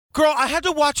Girl, I had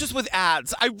to watch this with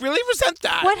ads. I really resent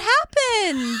that. What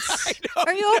happened? I don't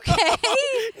Are you okay?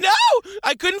 No,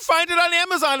 I couldn't find it on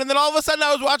Amazon, and then all of a sudden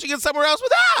I was watching it somewhere else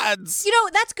with ads. You know,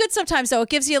 that's good sometimes, though. It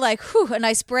gives you, like, a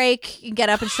nice break. You can get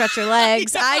up and stretch your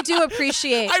legs. I do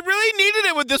appreciate. I really needed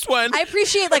it with this one. I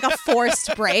appreciate, like, a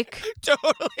forced break.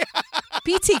 Totally.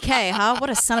 BTK, huh? What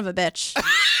a son of a bitch.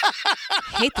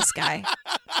 I hate this guy.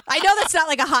 I know that's not,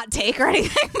 like, a hot take or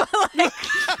anything, but, like,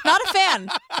 not a fan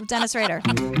of Dennis Rader.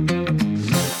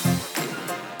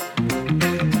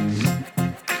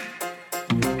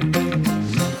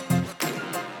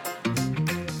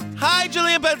 Hi,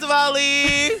 Jillian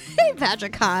Pensavalle. Hey,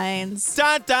 Patrick Hines.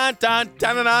 Dun, dun, dun,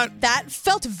 dun, dun, dun. That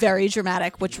felt very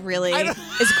dramatic, which really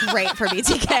is great for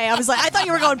BTK. I was like, I thought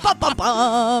you were going bum, bum,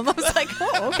 bum. I was like,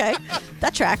 oh, okay.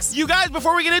 That tracks. You guys,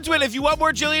 before we get into it, if you want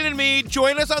more Jillian and me,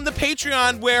 join us on the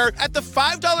Patreon, where at the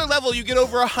 $5 level, you get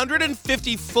over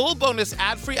 150 full bonus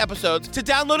ad-free episodes to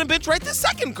download and binge right this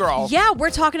second, girl. Yeah,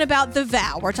 we're talking about The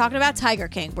Vow. We're talking about Tiger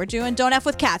King. We're doing Don't F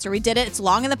with Cats, or we did it. It's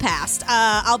long in the past.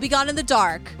 I'll Be Gone in the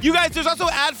Dark. You guys, there's also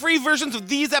ad-free versions of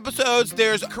these episodes.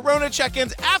 There's Corona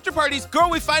check-ins, after parties. Girl,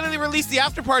 we finally released the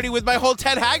after party with my whole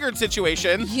Ted Haggard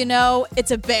situation. You know, it's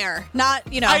a bear, not,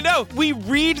 I know. We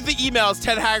read the emails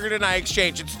Ted Haggard and I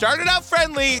exchanged. It started out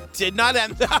friendly, did not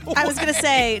end that way. I was going to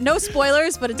say, no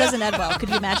spoilers, but it doesn't end well. Could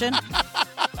you imagine?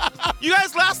 You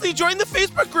guys, lastly, join the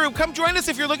Facebook group. Come join us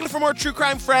if you're looking for more true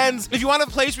crime friends. If you want a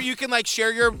place where you can, like,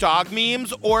 share your dog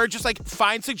memes or just, like,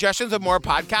 find suggestions of more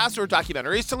podcasts or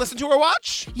documentaries to listen to or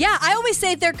watch. Yeah, I always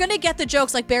say they're going to get the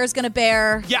jokes, like Bear's Gonna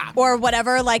Bear. Yeah. Or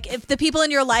whatever. Like, if the people in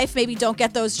your life maybe don't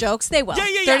get those jokes, they will.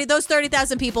 Yeah. Those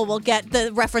 30,000 people will get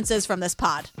the references from this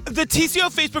pod. The TCO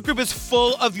Facebook group is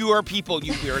full of your people,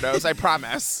 you weirdos, I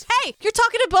promise. Hey, you're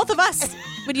talking to both of us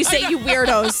when you say you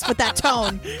weirdos with that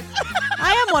tone.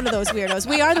 I am one of those weirdos.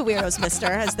 We are the weirdos, mister,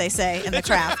 as they say in the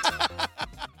craft.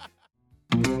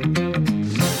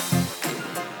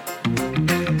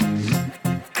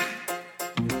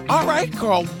 All right,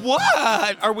 girl,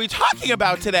 what are we talking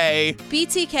about today?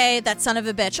 BTK, that son of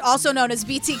a bitch, also known as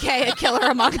BTK, a killer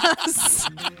among us.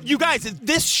 You guys,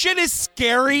 this shit is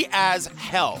scary as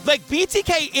hell. Like,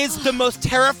 BTK is the most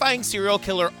terrifying serial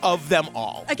killer of them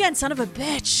all. Again, son of a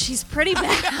bitch. He's pretty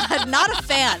bad. Not a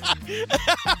fan.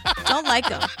 Don't like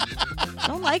him.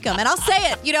 Don't like him. And I'll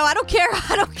say it. I don't care.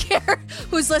 I don't care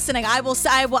who's listening. I will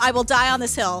die on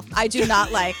this hill. I do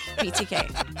not like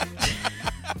BTK.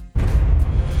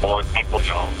 All people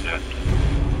know that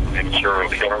I'm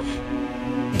serial killer.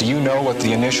 Do you know what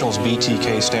the initials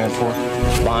BTK stand for?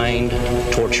 Find,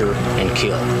 torture, and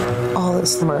kill. All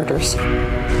his murders.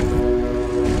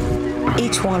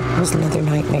 Each one was another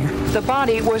nightmare. The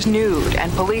body was nude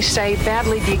and police say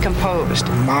badly decomposed.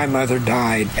 My mother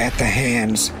died at the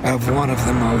hands of one of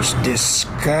the most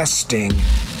disgusting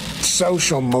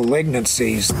social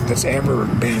malignancies that's ever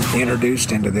been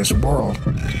introduced into this world.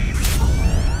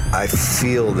 I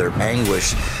feel their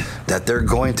anguish that they're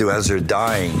going through as they're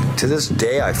dying. To this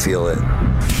day, I feel it.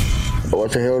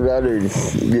 What the hell did I do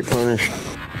to get punished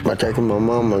by taking my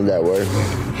mama that way?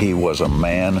 He was a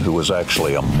man who was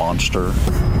actually a monster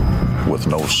with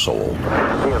no soul.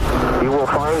 If you will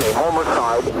find a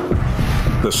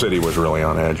homicide. The city was really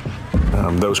on edge.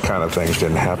 Those kind of things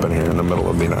didn't happen here in the middle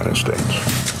of the United States.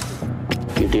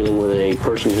 You're dealing with a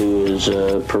person who is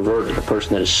perverted, a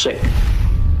person that is sick.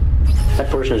 That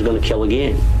person is going to kill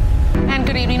again. And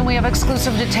good evening. We have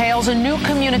exclusive details. A new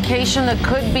communication that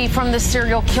could be from the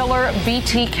serial killer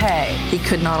BTK. He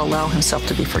could not allow himself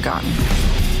to be forgotten.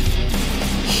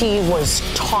 He was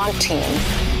taunting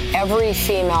every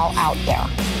female out there.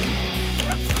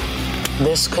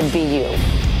 This could be you.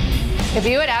 If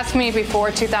you had asked me before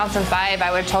 2005,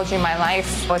 I would have told you my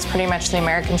life was pretty much the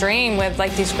American dream with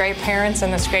like these great parents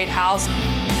and this great house.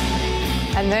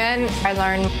 And then I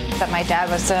learned that my dad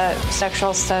was a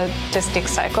sexual sadistic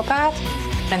psychopath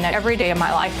and that every day of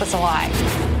my life was a lie.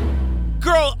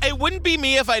 Girl, it wouldn't be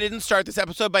me if I didn't start this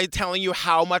episode by telling you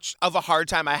how much of a hard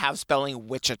time I have spelling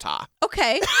Wichita.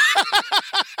 Okay.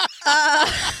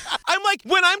 I'm like,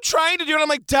 when I'm trying to do it, I'm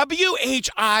like, WHITCH.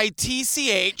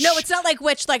 No, it's not like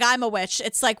witch, like I'm a witch.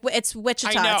 It's like, it's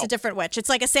Wichita. I know. It's a different witch. It's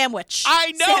like a sandwich.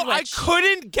 I know. Sandwich. I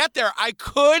couldn't get there. I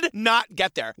could not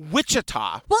get there.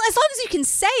 Wichita. Well, as long as you can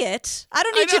say it. I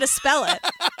don't need you to spell it.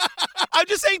 I'm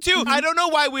just saying, too, I don't know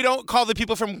why we don't call the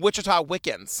people from Wichita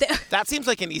Wiccans. That seems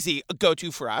like an easy go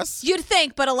go-to for us. You'd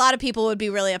think, but a lot of people would be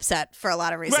really upset for a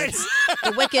lot of reasons. Right.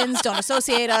 The Wiccans don't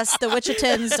associate us. The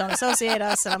Wichitans don't associate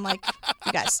us. And I'm like,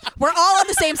 you guys, we're all on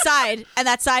the same side. And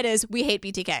that side is we hate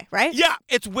BTK, right? Yeah,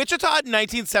 it's Wichita in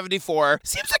 1974.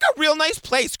 Seems like a real nice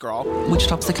place, girl.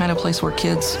 Wichita's the kind of place where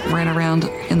kids ran around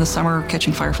in the summer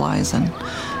catching fireflies and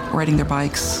riding their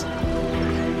bikes.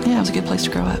 Yeah, it was a good place to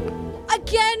grow up.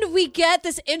 Again, we get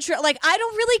this intro. Like, I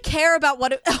don't really care about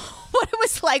what it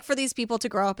was like for these people to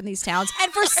grow up in these towns.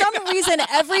 And for some reason,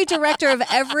 every director of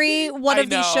every one of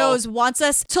these shows wants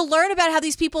us to learn about how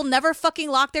these people never fucking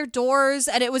lock their doors.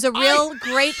 And it was a real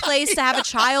great place to have a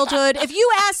childhood. If you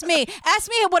ask me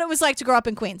what it was like to grow up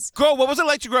in Queens. Girl, what was it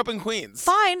like to grow up in Queens?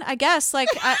 Fine, I guess.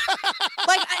 Because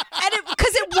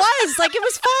it was like, it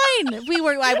was fine.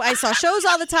 I saw shows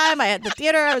all the time. I had the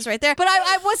theater. I was right there. But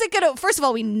I wasn't going to, first of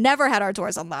all, we never had our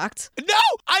doors unlocked. No,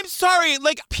 I'm sorry.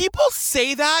 Like, people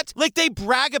say that, like they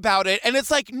brag about it, and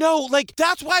it's like, no, like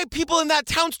that's why people in that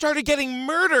town started getting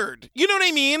murdered. You know what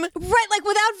I mean? Right, like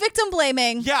without victim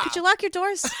blaming. Yeah. Could you lock your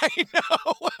doors? I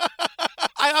know.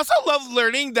 I also love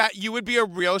learning that you would be a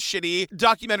real shitty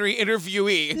documentary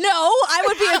interviewee. No, I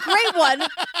would be a great one.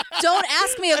 Don't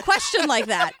ask me a question like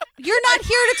that. You're not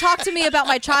here to talk to me about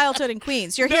my childhood in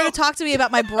Queens. You're here to talk to me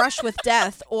about my brush with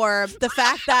death or the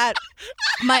fact that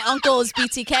my uncle is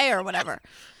BTK or whatever.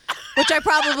 Which I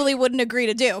probably wouldn't agree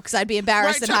to do because I'd be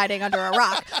embarrassed and hiding under a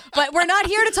rock. But we're not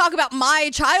here to talk about my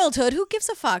childhood. Who gives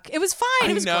a fuck? It was fine.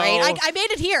 It was great. I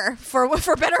made it here for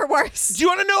better or worse. Do you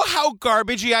want to know how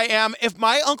garbagey I am? If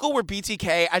my uncle were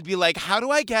BTK, I'd be like, how do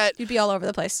I get... You'd be all over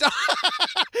the place.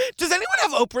 Does anyone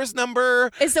have Oprah's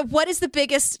number? What is the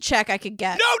biggest check I could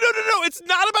get? No. It's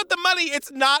not about the money.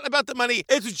 It's not about the money.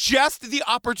 It's just the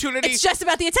opportunity. It's just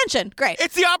about the attention. Great.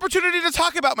 It's the opportunity to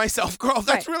talk about myself, girl.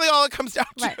 That's really all it comes down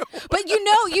to. Right. But you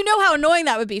know how annoying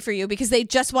that would be for you because they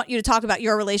just want you to talk about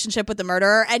your relationship with the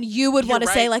murderer and you would want to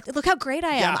say like, look how great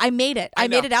I am. Yeah. I made it. I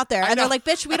made it out there. And they're like,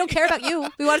 bitch, we don't care about you.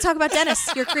 We want to talk about Dennis,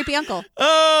 your creepy uncle.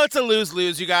 Oh, it's a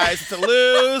lose-lose, you guys. It's a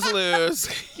lose-lose.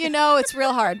 You know, it's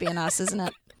real hard being us, isn't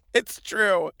it? It's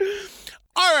true.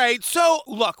 All right, so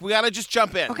look, we gotta just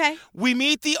jump in. Okay. We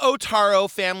meet the Otero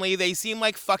family. They seem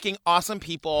like fucking awesome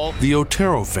people. The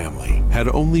Otero family had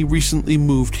only recently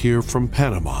moved here from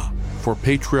Panama for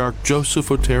Patriarch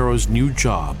Joseph Otero's new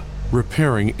job,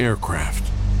 repairing aircraft.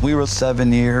 We were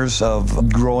 7 years of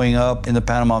growing up in the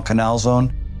Panama Canal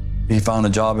Zone. He found a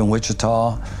job in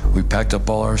Wichita. We packed up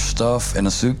all our stuff in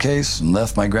a suitcase and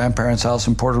left my grandparents' house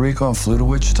in Puerto Rico and flew to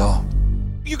Wichita.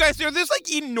 You guys, there's this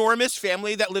like enormous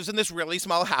family that lives in this really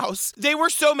small house. They were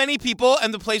so many people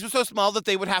and the place was so small that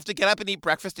they would have to get up and eat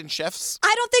breakfast in shifts.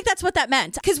 I don't think that's what that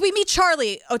meant. Because we meet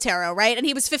Charlie Otero, right? And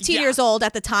he was 15 years old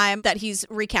at the time that he's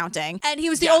recounting. And he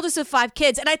was the oldest of 5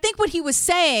 kids. And I think what he was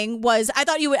saying was, I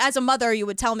thought you would, as a mother, you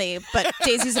would tell me, but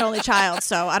Daisy's an only child,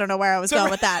 so I don't know where I was going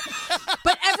with that.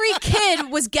 But every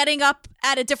kid was getting up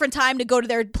at a different time to go to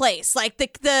their place. Like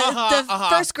the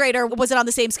first grader wasn't on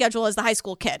the same schedule as the high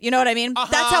school kid. You know what I mean?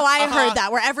 That's how I heard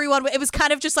that, where everyone, it was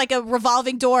kind of just like a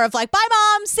revolving door of like, bye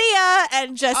mom, see ya.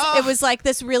 And just, it was like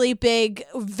this really big,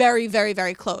 very, very,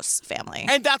 very close family.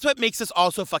 And that's what makes this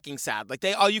all so fucking sad. Like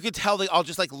you could tell they all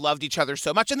just like loved each other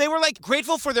so much and they were like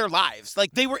grateful for their lives.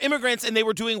 Like they were immigrants and they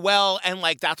were doing well. And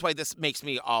like, that's why this makes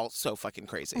me all so fucking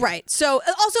crazy. Right. So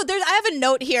also I have a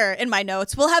note here in my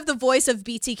notes. We'll have the voice of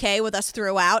BTK with us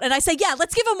throughout. And I say, yeah,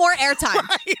 let's give him more airtime.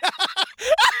 Right.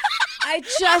 I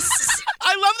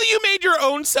love that you made your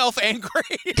own self angry.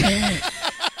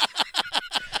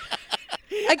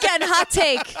 Again, hot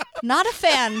take. Not a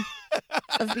fan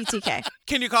of BTK.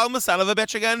 Can you call him a son of a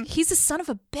bitch again? He's a son of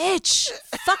a bitch.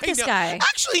 Fuck this guy.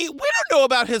 Actually, we don't know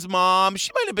about his mom.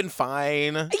 She might have been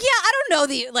fine. Yeah, I don't know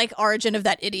the like origin of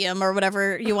that idiom or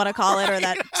whatever you want to call it, or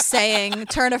that saying,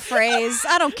 turn of phrase.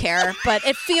 I don't care. But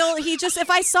if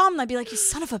I saw him, I'd be like, you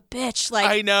son of a bitch. Like,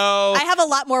 I know. I have a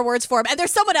lot more words for him. And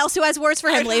there's someone else who has words for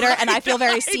him later, and I feel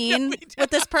very seen with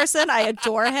this person. I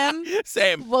adore him.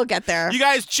 Same. We'll get there. You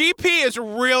guys, GP is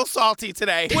real salty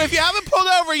today. Well, if you haven't pulled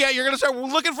over yet, you're going to start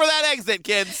looking for that exit,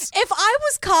 kids. If I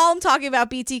was calm talking about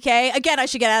BTK, again, I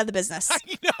should get out of the business. I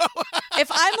know. If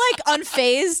I'm like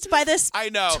unfazed by this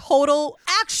total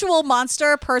actual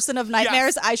monster person of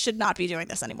nightmares, I should not be doing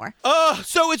this anymore.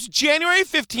 So it's January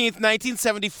 15th,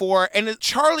 1974, and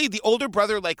Charlie, the older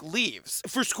brother, like leaves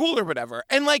for school or whatever.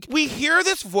 And like we hear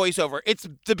this voiceover. It's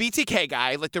the BTK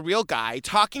guy, like the real guy,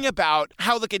 talking about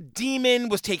how like a demon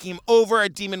was taking him over, a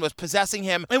demon was possessing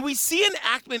him. And we see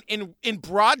enactment in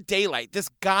broad daylight. This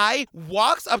guy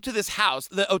walks up to this house,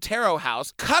 the Otero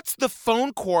house, cuts the phone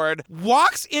phone cord,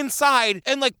 walks inside,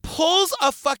 and like pulls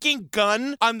a fucking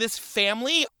gun on this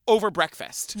family over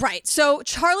breakfast. Right. So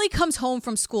Charlie comes home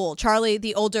from school. Charlie,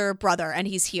 the older brother, and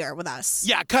he's here with us.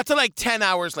 Yeah, cut to like 10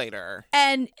 hours later.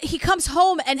 And he comes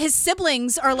home and his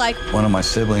siblings are like, One of my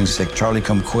siblings said, Charlie,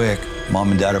 come quick.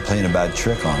 Mom and Dad are playing a bad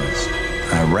trick on us.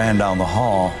 And I ran down the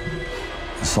hall.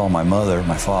 I saw my mother,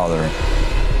 my father.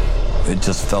 It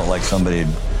just felt like somebody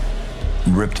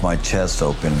had ripped my chest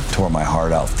open, tore my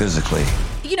heart out physically.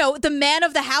 you know, the man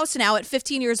of the house now at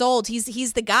 15 years old. He's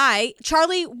the guy.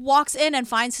 Charlie walks in and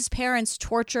finds his parents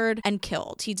tortured and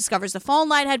killed. He discovers the phone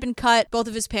line had been cut. Both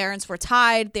of his parents were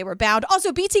tied. They were bound.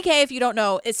 Also, BTK, if you don't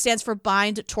know, it stands for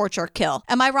bind, torture, kill.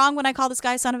 Am I wrong when I call this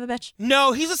guy a son of a bitch?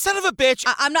 No, he's a son of a bitch.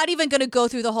 I'm not even going to go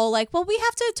through the whole like, well, we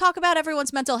have to talk about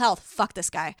everyone's mental health. Fuck this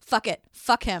guy. Fuck it.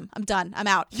 Fuck him. I'm done. I'm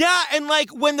out. Yeah, and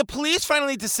like when the police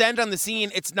finally descend on the scene,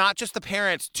 it's not just the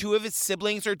parents. 2 of his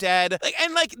siblings are dead.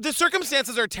 And like the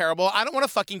circumstances are terrible. I don't want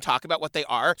to fucking talk about what they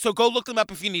are. So go look them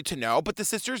up if you need to know. But the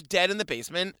sister's dead in the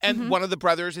basement and one of the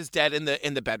brothers is dead in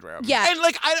the bedroom. Yeah. And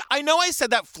like I know I said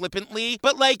that flippantly,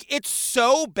 but like it's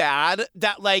so bad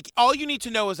that like all you need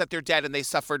to know is that they're dead and they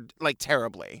suffered like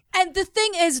terribly. And the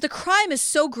thing is, the crime is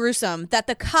so gruesome that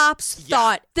the cops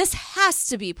thought this has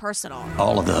to be personal.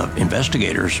 All of the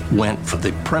investigators went for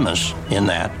the premise in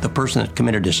that the person that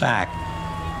committed this act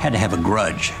had to have a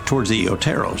grudge towards the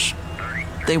Oteros.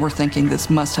 They were thinking this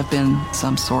must have been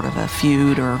some sort of a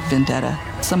feud or vendetta.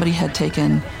 Somebody had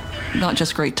taken not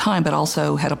just great time, but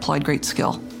also had applied great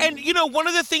skill. And, you know, one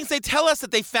of the things they tell us that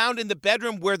they found in the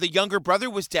bedroom where the younger brother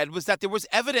was dead was that there was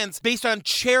evidence based on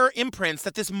chair imprints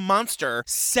that this monster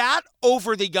sat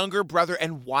over the younger brother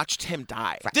and watched him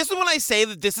die. Right. This is when I say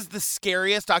that this is the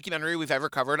scariest documentary we've ever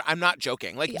covered. I'm not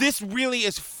joking. Like, this really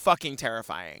is fucking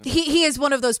terrifying. He is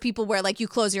one of those people where, like, you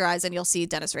close your eyes and you'll see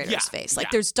Dennis Rader's face.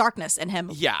 Like, there's darkness in him.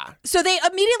 Yeah. So they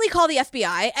immediately call the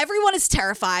FBI. Everyone is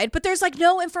terrified, but there's, like,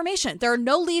 no information. There are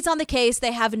no leads on the case.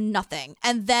 They have nothing.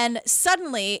 And then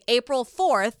suddenly, April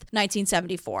 4th,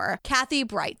 1974, Kathy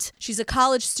Bright, she's a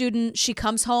college student. She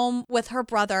comes home with her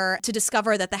brother to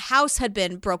discover that the house had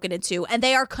been broken into, and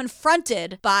they are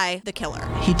confronted by the killer.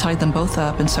 He tied them both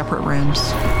up in separate rooms.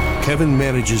 Kevin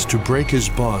manages to break his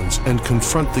bonds and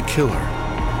confront the killer,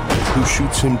 who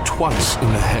shoots him twice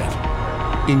in the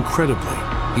head.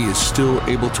 Incredibly, he is still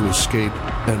able to escape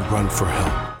and run for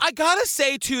help. I gotta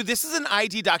say, too, this is an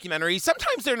ID documentary.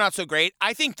 Sometimes they're not so great.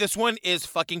 I think this one is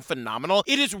fucking phenomenal.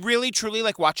 It is really, truly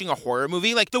like watching a horror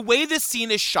movie. Like, the way this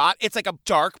scene is shot, it's like a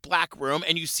dark black room,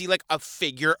 and you see, like, a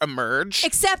figure emerge.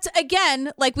 Except,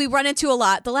 again, like we run into a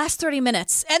lot, the last 30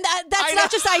 minutes. And that's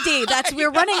not just ID.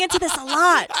 We're running into this a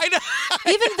lot. I know.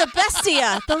 Even the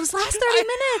Bestia, those last 30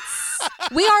 minutes.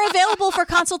 We are available for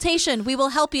consultation. We will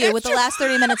help you with the last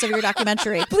 30 minutes of your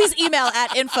documentary. Please email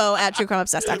at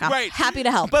info@truecrimeobsessed.com. Right. Happy to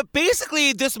help. But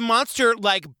basically, this monster,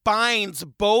 like, binds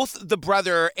both the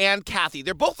brother and Kathy.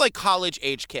 They're both, like,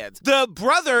 college-age kids. The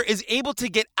brother is able to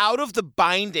get out of the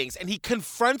bindings, and he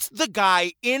confronts the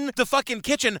guy in the fucking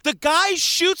kitchen. The guy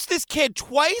shoots this kid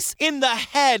twice in the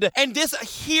head, and this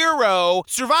hero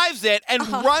survives it and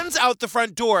runs out the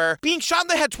front door, being shot in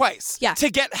the head twice to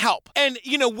get help. And,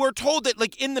 you know, we're told that,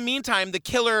 like, in the meantime, the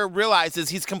killer realizes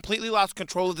he's completely lost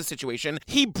control of the situation.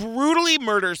 He brutally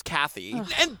murders Kathy.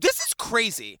 And this is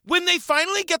crazy. When they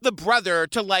finally get the brother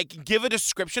to, like, give a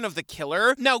description of the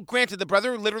killer, now, granted, the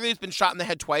brother literally has been shot in the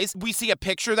head twice. We see a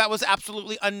picture that was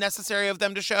absolutely unnecessary of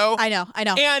them to show. I know.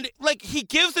 And, like, he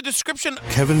gives the description.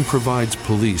 Kevin provides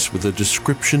police with a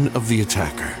description of the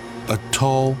attacker, a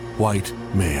tall, white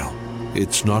male.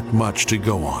 It's not much to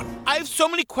go on. I have so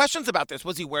many questions about this.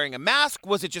 Was he wearing a mask?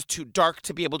 Was it just too dark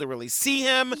to be able to really see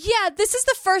him? Yeah, this is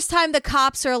the first time the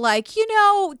cops are like, you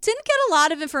know, didn't get a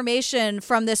lot of information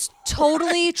from this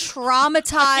totally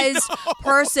traumatized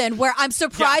person where I'm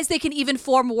surprised they can even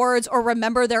form words or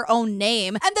remember their own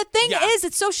name. And the thing is,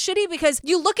 it's so shitty because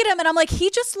you look at him and I'm like, he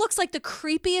just looks like the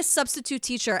creepiest substitute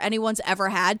teacher anyone's ever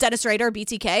had. Dennis Rader,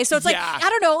 BTK. So it's like, I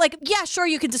don't know, like, yeah, sure,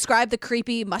 you can describe the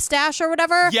creepy mustache or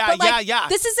whatever. Yeah, but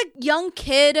this is a young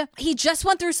kid. He just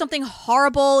went through something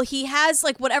horrible. He has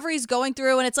like whatever he's going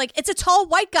through, and it's like it's a tall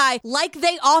white guy, like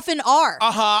they often are.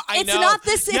 I know.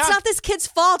 It's not this kid's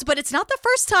fault, but it's not the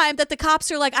first time that the cops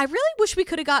are like, I really wish we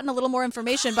could have gotten a little more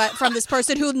information from this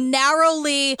person who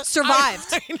narrowly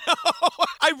survived. I know.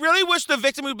 I really wish the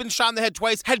victim who'd been shot in the head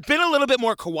twice had been a little bit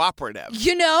more cooperative.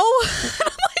 You know?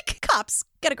 I'm like, cops,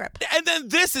 Get a grip. And then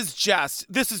this is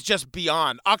just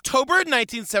beyond. October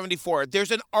 1974, there's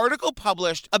an article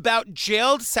published about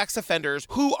jailed sex offenders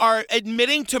who are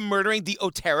admitting to murdering the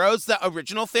Oteros, the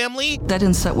original family. That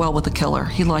didn't sit well with the killer.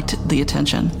 He liked the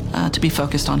attention, to be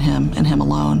focused on him and him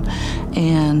alone.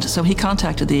 And so he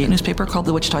contacted the newspaper called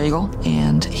the Wichita Eagle,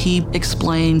 and he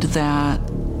explained that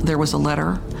there was a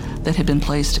letter that had been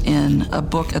placed in a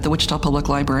book at the Wichita Public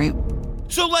Library.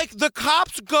 So, like, the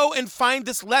cops go and find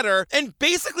this letter, and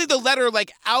basically the letter,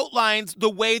 like, outlines the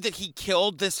way that he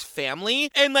killed this family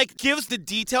and, like, gives the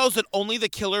details that only the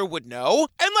killer would know.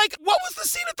 And, like, what was the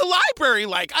scene at the library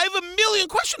like? I have a million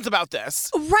questions about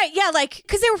this. Right, yeah, like,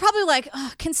 because they were probably like,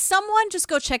 can someone just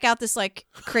go check out this, like,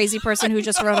 crazy person who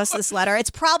just wrote us this letter?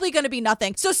 It's probably going to be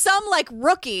nothing. So some, like,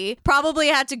 rookie probably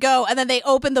had to go, and then they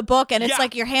open the book, and it's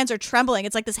like your hands are trembling.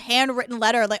 It's like this handwritten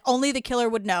letter, like, only the killer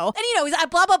would know. And, you know, he's like,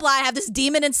 blah, blah, blah, I have this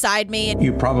demon inside me.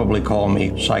 You probably call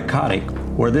me psychotic.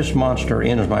 Where this monster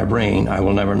enters my brain, I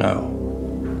will never know.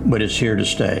 But it's here to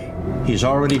stay. He's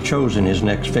already chosen his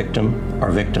next victim or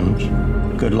victims.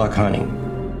 Good luck hunting.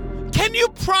 Can you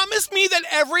promise me that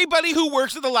everybody who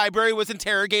works at the library was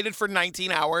interrogated for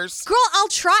 19 hours? Girl, I'll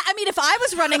try. I mean, if I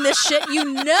was running this shit, you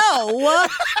know.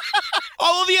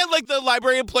 All of the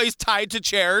library employees tied to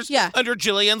chairs under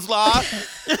Jillian's Law.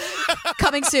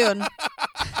 Coming soon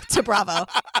to Bravo.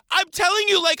 I'm telling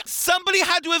you, like, somebody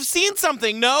had to have seen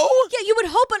something, no? Yeah, you would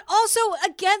hope. But also,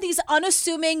 again, these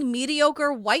unassuming,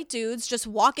 mediocre white dudes just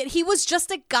walk it. He was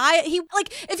just a guy.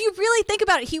 If you really think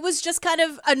about it, he was just kind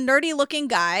of a nerdy looking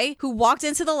guy who walked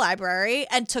into the library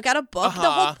and took out a book. The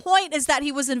whole point is that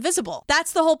he was invisible.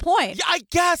 That's the whole point. Yeah, I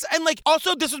guess. And, like,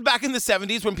 also, this was back in the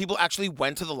 70s when people actually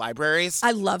went to the libraries.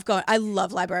 I love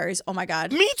libraries. Oh, my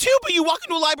God. Me too, but you walk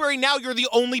into a library now, you're the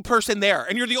only person there,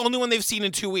 and you're the only one they've seen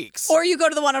in 2 weeks. Or you go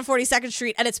to the one on 42nd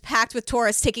Street, and it's packed with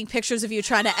tourists taking pictures of you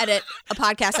trying to edit a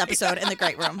podcast episode in the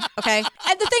Great Room, okay?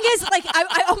 And the thing is, like,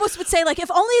 I almost would say, like,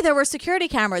 if only there were security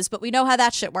cameras, but we know how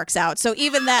that shit works out. So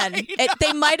even then,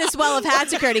 they might as well have had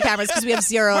security cameras because we have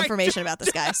zero information about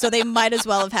this guy. So they might as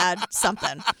well have had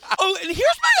something. Oh, and here's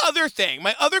my other thing.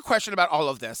 My other question about all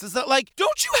of this is that, like,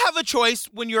 don't you have a choice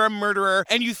when you're a murderer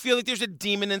and you feel like there's a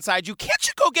demon inside you? Can't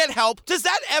you go get help? Does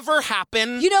that ever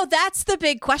happen? You know, that's the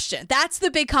big question. That's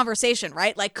the big conversation,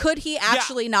 right? Like, could he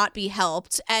actually not be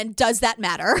helped? And does that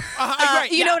matter?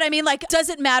 You know what I mean? Like, does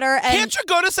it matter? And can't you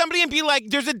go to somebody and be like,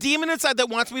 there's a demon inside that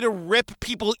wants me to rip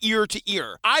people ear to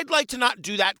ear? I'd like to not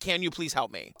do that. Can you please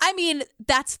help me? I mean,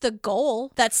 that's the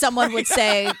goal, that someone would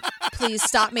say, please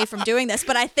stop me from doing this.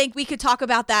 But I think we could talk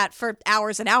about that for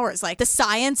hours and hours. Like, the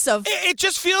science of... It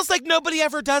just feels like nobody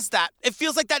ever does that. It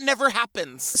feels like that never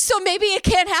happens. So maybe it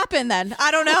can't happen then.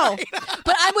 I don't know.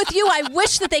 But I'm with you. I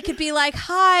wish that they could be like,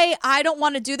 hi, I don't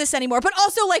want to do this anymore. But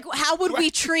also, like, how would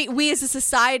we as a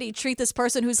society treat this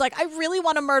person who's like, I really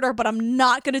want to murder, but I'm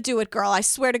not going to do it, girl. I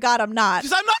swear to God, I'm not.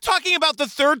 Because I'm not talking about the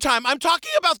third time. I'm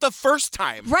talking about the first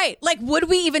time. Right. Like, would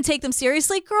we even take them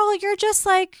seriously? Girl, you're just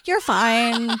like, you're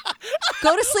fine.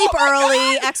 Go to sleep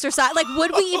early, exercise. Like,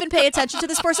 would we even pay attention to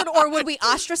this person, or would we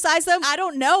ostracize them? I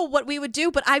don't know what we would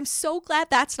do, but I'm so glad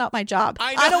that's not my job.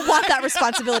 I don't want that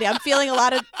responsibility. I'm feeling a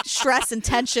lot of stress and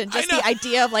tension. Just the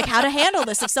idea of, like, how to handle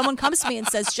this. If someone comes to me and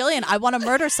says, Jillian, I want to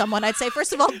murder someone, I'd say,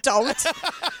 first of all, don't.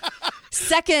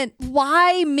 Second,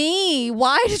 why me?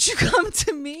 Why did you come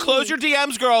to me? Close your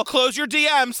DMs, girl. Close your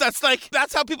DMs.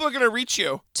 That's how people are going to reach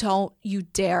you. Don't you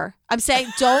dare. I'm saying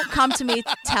don't come to me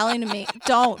telling me.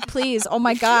 Don't, please. Oh,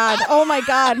 my God. Oh, my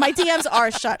God. My DMs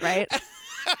are shut, right?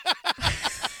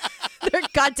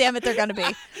 God damn it, they're going to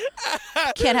be.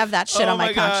 Can't have that shit on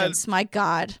my conscience. My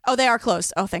God. Oh, they are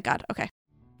closed. Oh, thank God. Okay.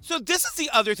 So this is the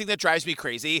other thing that drives me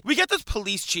crazy. We get this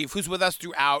police chief who's with us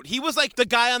throughout. He was like the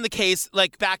guy on the case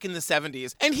like back in the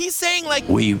 70s. And he's saying like...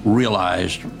 We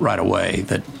realized right away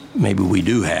that maybe we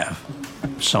do have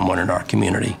someone in our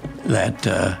community that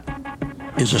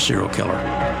is a serial killer.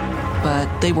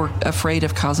 But they were afraid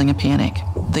of causing a panic.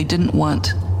 They didn't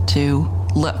want to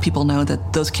let people know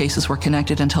that those cases were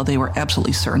connected until they were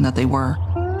absolutely certain that they were.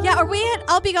 Yeah, are we at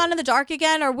I'll Be Gone in the Dark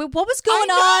again? Or what was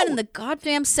going on in the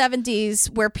goddamn 70s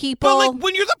where people... But like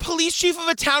when you're the police chief of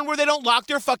a town where they don't lock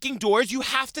their fucking doors, you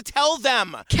have to tell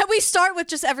them. Can we start with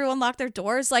just everyone lock their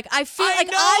doors? Like, I feel like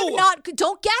I'm not...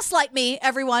 Don't gaslight me,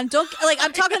 everyone. Don't... Like,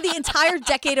 I'm talking the entire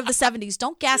decade of the 70s.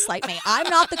 Don't gaslight me. I'm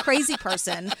not the crazy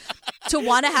person to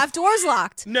want to have doors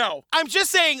locked. No. I'm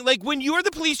just saying, like, when you're the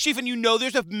police chief and you know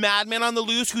there's a madman on the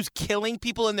loose who's killing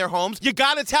people in their homes, you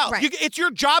gotta tell. Right. It's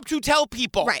your job to tell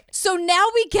people. Right. So now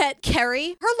we get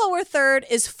Carrie. Her lower third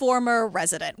is former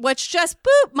resident, which just,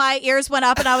 boop, my ears went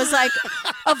up and I was like,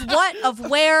 of what? Of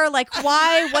where? Like,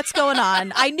 why? What's going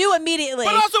on? I knew immediately.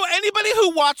 But also, anybody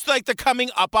who watched like the Coming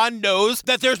Up On knows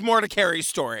that there's more to Carrie's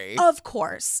story. Of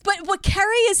course. But what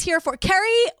Carrie is here for, Carrie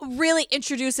really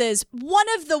introduces one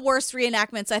of the worst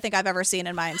reenactments I think I've ever seen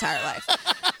in my entire life.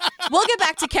 We'll get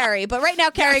back to Carrie, but right now,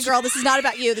 Carrie, girl, this is not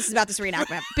about you. This is about this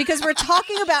reenactment. Because we're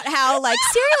talking about how, like,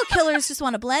 serial killers just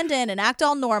want to blend in and act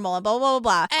all normal and blah, blah,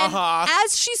 blah, blah. And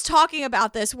as she's talking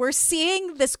about this, we're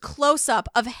seeing this close-up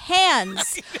of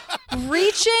hands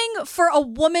reaching for a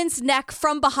woman's neck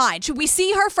from behind. We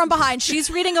see her from behind. She's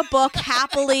reading a book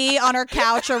happily on her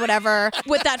couch or whatever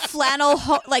with that flannel,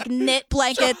 knit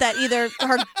blanket that either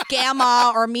her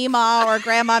gamma or Mima or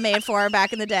grandma made for her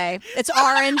back in the day. It's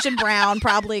orange and brown,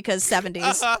 probably because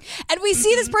 70s. And we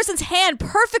see this person's hand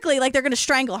perfectly, like they're going to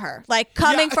strangle her, like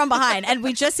coming from behind. And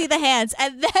we just see the hands.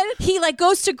 And then he like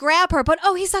goes to grab her, but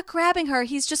he's not grabbing her.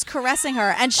 He's just caressing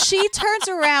her. And she turns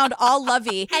around all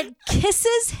lovey and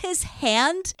kisses his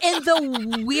hand in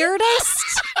the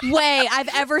weirdest way I've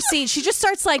ever seen. She just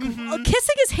starts like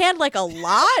kissing his hand like a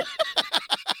lot.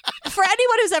 For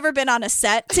anyone who's ever been on a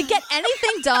set, to get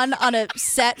anything done on a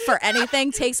set for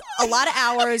anything takes a lot of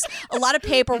hours, a lot of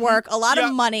paperwork, a lot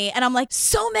of money. And I'm like,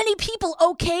 so many people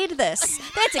okayed this.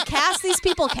 They had to cast these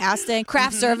people, casting,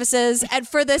 craft services. And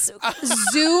for this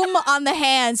zoom on the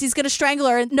hands, he's going to strangle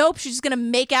her. And nope, she's just going to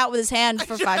make out with his hand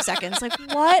for 5 seconds. Like,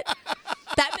 what?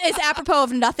 That is apropos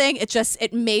of nothing.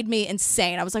 It made me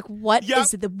insane. I was like, what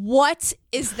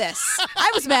is this?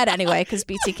 I was mad anyway, because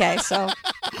BTK, so...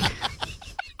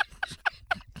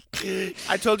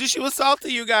 I told you she was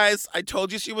salty, you guys. I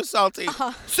told you she was salty.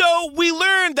 So we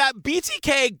learned that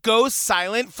BTK goes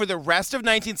silent for the rest of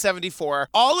 1974,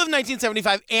 all of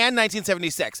 1975, and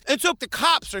 1976. And so the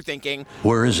cops are thinking,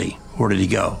 where is he? Where did he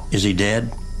go? Is he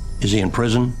dead? Is he in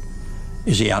prison?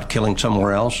 Is he out killing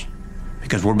somewhere else?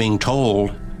 Because we're being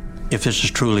told if this is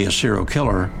truly a serial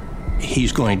killer,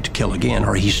 he's going to kill again,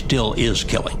 or he still is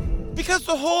killing. Because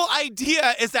the whole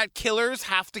idea is that killers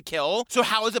have to kill. So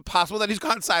how is it possible that he's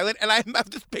gone silent? And I have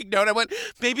this big note. I went,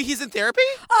 maybe he's in therapy?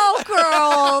 Oh,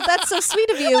 girl, that's so sweet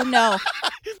of you. No.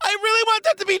 I really want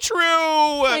that to be true.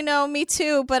 I know, me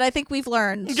too, but I think we've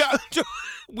learned. Yeah.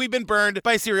 We've been burned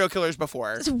by serial killers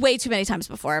before. It's way too many times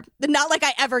before. Not like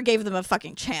I ever gave them a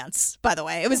fucking chance, by the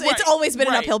way. It's always been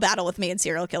an uphill battle with me and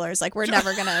serial killers. Like we're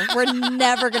never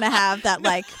gonna have that,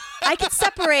 like, I can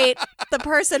separate the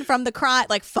person from the crime.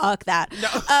 Like, fuck that.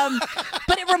 No.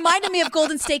 But it reminded me of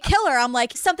Golden State Killer. I'm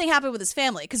like, something happened with his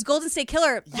family. Because Golden State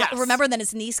Killer, remember, then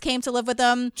his niece came to live with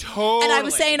him. Totally. And I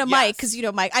was saying to Mike, because,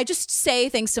 Mike, I just say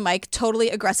things to Mike totally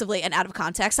aggressively and out of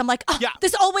context. I'm like,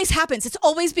 this always happens. It's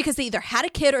always because they either had a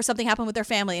kid or something happened with their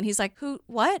family. And he's like,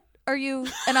 what are you?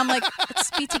 And I'm like, it's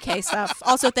BTK stuff.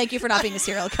 Also, thank you for not being a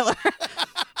serial killer.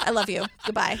 I love you.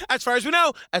 Goodbye. As far as we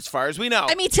know.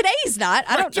 I mean, today he's not.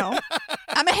 I don't know.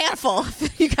 I'm a handful.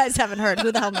 You guys haven't heard.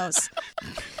 Who the hell knows?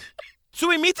 So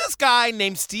we meet this guy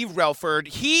named Steve Relford.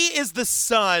 He is the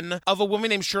son of a woman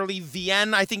named Shirley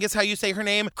Vienne, I think is how you say her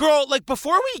name. Girl, like,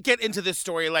 before we get into this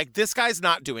story, like, this guy's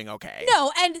not doing okay.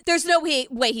 No, and there's no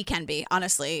way he can be,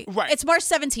 honestly. Right. It's March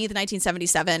 17th,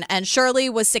 1977, and Shirley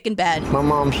was sick in bed. My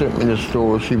mom sent me to the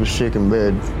store. She was sick in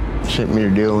bed. Sent me to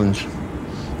Dillon's.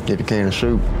 Get a can of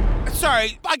soup.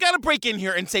 Sorry, I gotta break in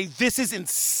here and say this is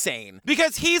insane.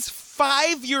 Because he's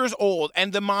 5 years old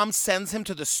and the mom sends him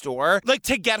to the store, like,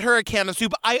 to get her a can of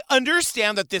soup. I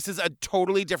understand that this is a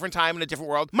totally different time in a different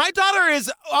world. My daughter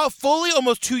is fully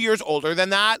almost 2 years older than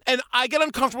that, and I get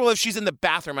uncomfortable if she's in the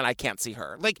bathroom and I can't see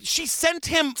her. Like, she sent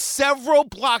him several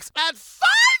blocks at 5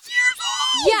 years old!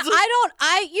 Yeah,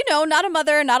 not a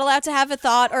mother, not allowed to have a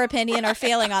thought or opinion or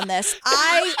feeling on this.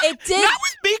 Not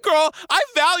with me, girl. I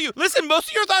value. Listen, most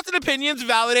of your thoughts and opinions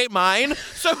validate mine,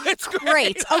 so it's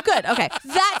great. Oh, good. Okay.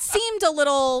 That seemed a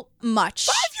little much.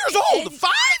 5 years old?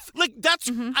 5? Like, that's,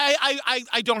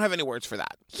 I don't have any words for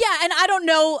that. Yeah, and I don't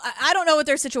know what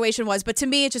their situation was, but to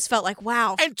me, it just felt like,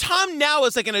 wow. And Tom now,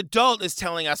 as like an adult, is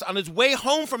telling us on his way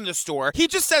home from the store, he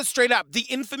just says straight up, the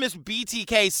infamous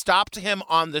BTK stopped him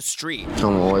on the street.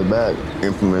 On my way back,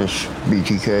 infamous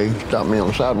BTK stopped me on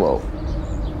the sidewalk.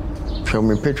 Showed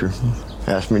me a picture.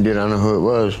 Asked me, did I know who it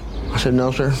was? I said,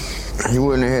 no, sir. He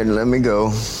went ahead and let me go.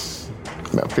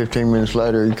 About 15 minutes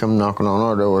later, he come knocking on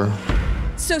our door.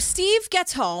 So Steve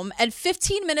gets home, and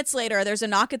 15 minutes later, there's a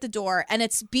knock at the door, and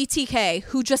it's BTK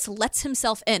who just lets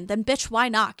himself in. Then, bitch, why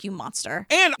knock, you monster?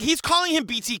 And he's calling him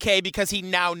BTK because he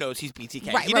now knows he's BTK.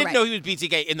 He didn't know he was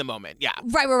BTK in the moment. Yeah.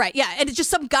 Right. Yeah. And it's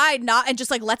just some guy and just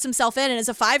like lets himself in. And as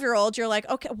a 5-year-old, you're like,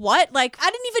 okay, what? Like, I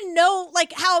didn't even know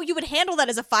like how you would handle that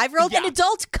as a 5-year-old. An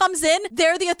adult comes in,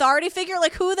 they're the authority figure.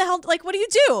 Like, who the hell, like, what do you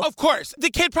do? Of course. The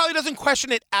kid probably doesn't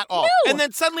question it at all. No. And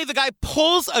then suddenly the guy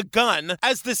pulls a gun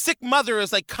as the sick mother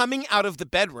is like coming out of the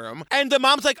bedroom. And the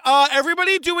mom's like,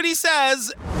 everybody do what he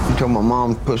says. I told my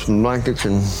mom to put some blankets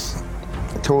and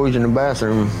toys in the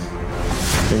bathroom.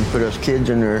 Then put us kids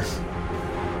in there,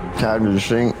 tied to the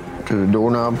sink, to the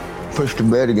doorknob, pushed the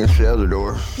bed against the other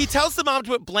door. He tells the mom to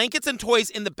put blankets and toys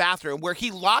in the bathroom where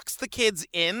he locks the kids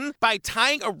in by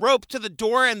tying a rope to the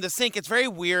door and the sink. It's very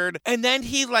weird. And then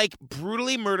he like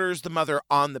brutally murders the mother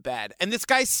on the bed. And this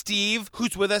guy, Steve,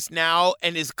 who's with us now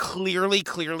and is clearly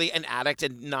an addict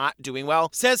and not doing well,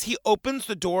 says he opens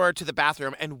the door to the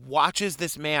bathroom and watches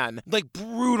this man like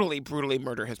brutally brutally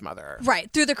murder his mother. Right,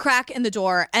 through the crack in the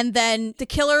door. And then the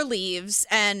killer leaves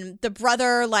and the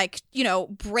brother like,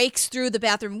 breaks through the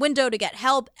bathroom window to get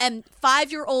help, and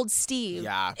 5-year-old Steve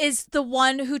is the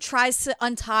one who tries to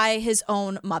untie his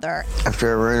own mother. After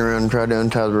I ran around and tried to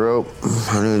untie the rope,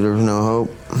 I knew there was no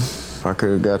hope. If I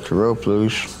could have got the rope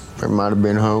loose, there might have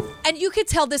been hope. And you could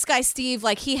tell this guy, Steve,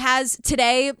 like he has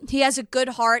a good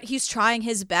heart. He's trying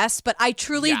his best, but I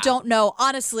truly don't know,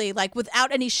 honestly, like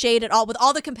without any shade at all, with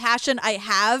all the compassion I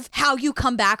have, how you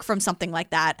come back from something like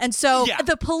that. And so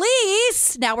the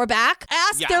police, now we're back,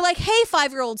 they're like, hey,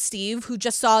 5-year-old Steve, who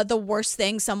just saw the worst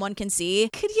thing someone can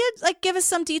see, could you like give us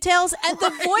some details? And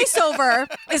the voiceover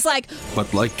is like,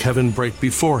 but like Kevin Brake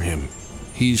before him,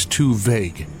 he's too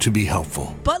vague to be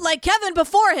helpful. But like Kevin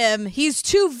before him, he's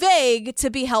too vague to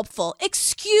be helpful.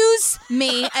 Excuse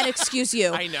me and excuse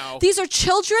you. I know. These are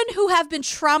children who have been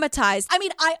traumatized. I mean,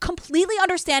 I completely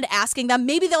understand asking them.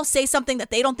 Maybe they'll say something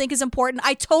that they don't think is important.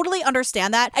 I totally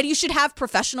understand that. And you should have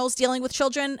professionals dealing with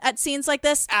children at scenes like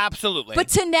this. Absolutely. But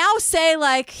to now say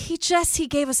like, he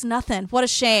gave us nothing. What a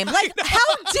shame. Like,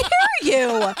 how dare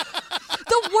you?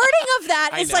 The wording of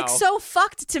that is like so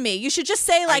fucked to me. You should just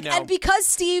say like, and because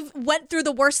Steve went through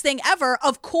the worst thing ever,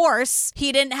 of course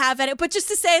he didn't have any, but just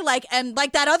to say like, and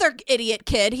like that other idiot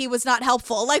kid, he was not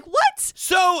helpful. Like, what?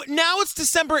 So now it's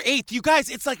December 8th. You guys,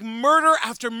 it's like murder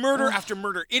after murder after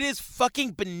murder. It is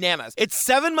fucking bananas. It's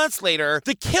 7 months later.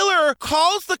 The killer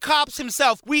calls the cops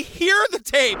himself. We hear the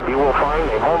tape. You will find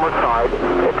a homicide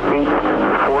at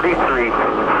 843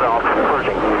 South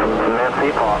Pershing,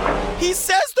 Nancy Fox. He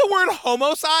says the word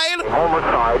homicide.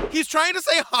 Homicide. He's trying to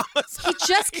say homicide. He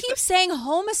just keeps saying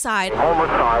homicide.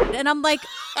 Homicide. And I'm like,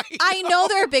 I know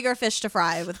there are bigger fish to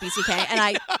fry with BTK, and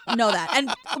I know that.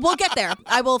 And we'll get there.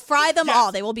 I will fry them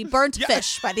all. They will be burnt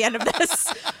fish by the end of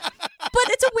this. But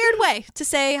it's a weird way to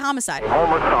say homicide.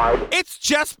 Homicide. It's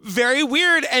just very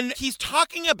weird. And he's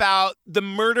talking about the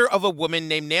murder of a woman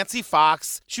named Nancy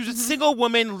Fox. She was a single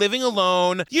woman living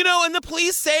alone. And the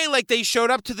police say like they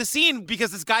showed up to the scene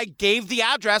because this guy gave the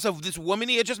address of this woman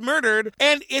he had just murdered.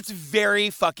 And it's very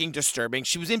fucking disturbing.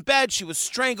 She was in bed. She was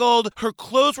strangled. Her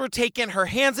clothes were taken. Her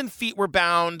hands and feet were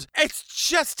bound. It's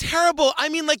just terrible. I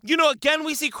mean, like, again,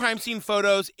 we see crime scene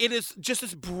photos. It is just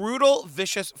this brutal,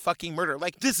 vicious fucking murder.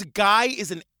 Like, this guy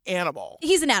is an animal.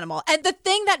 He's an animal. And the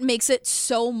thing that makes it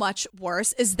so much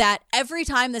worse is that every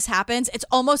time this happens, it's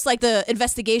almost like the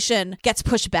investigation gets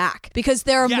pushed back because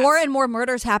there are more and more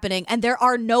murders happening and there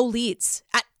are no leads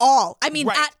at all. I mean,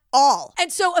 at all.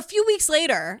 And so a few weeks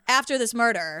later, after this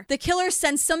murder, the killer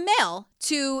sends some mail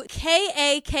to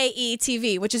KAKE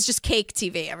TV, which is just Cake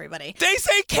TV, everybody. They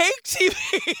say Cake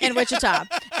TV! In Wichita.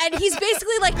 And he's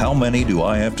basically like, how many do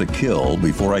I have to kill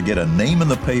before I get a name in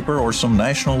the paper or some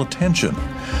national attention?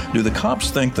 Do the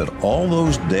cops think that all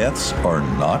those deaths are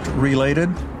not related?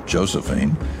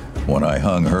 Josephine, when I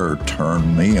hung her,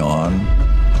 turned me on.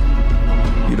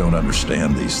 You don't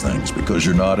understand these things because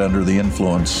you're not under the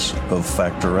influence of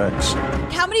Factor X.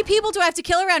 How many people do I have to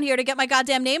kill around here to get my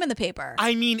goddamn name in the paper?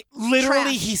 I mean,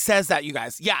 literally, he says that, you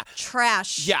guys. Yeah.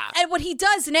 Trash. Yeah. And what he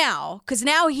does now, because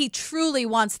now he truly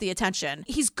wants the attention,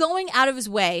 he's going out of his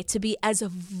way to be as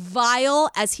vile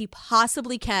as he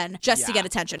possibly can just to get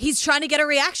attention. He's trying to get a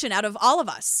reaction out of all of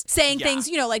us, saying things,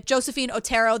 like Josephine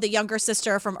Otero, the younger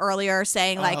sister from earlier,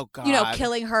 saying like,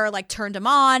 killing her, like turned him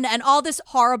on, and all this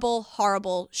horrible,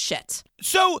 horrible shit.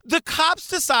 So the cops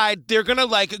decide they're gonna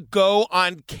like go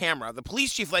on camera. The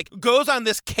police chief like goes on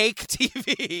this Cake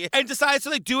TV and decides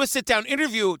to like do a sit down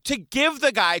interview to give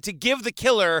the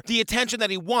killer the attention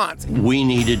that he wants. We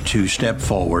needed to step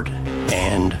forward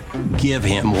and give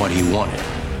him what he wanted.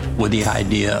 with the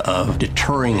idea of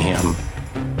deterring him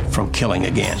from killing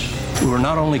again. We were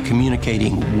not only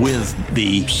communicating with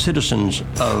the citizens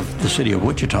of the city of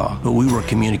Wichita, but we were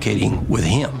communicating with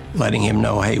him, letting him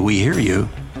know, hey, we hear you.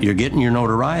 You're getting your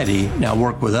notoriety. Now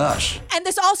work with us. And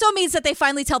this also means that they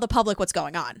finally tell the public what's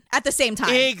going on at the same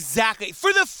time. Exactly.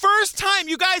 For the first time,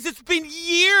 you guys, it's been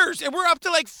years and we're up to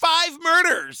like 5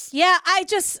 murders. Yeah,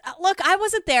 look, I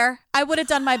wasn't there. I would have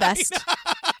done my best.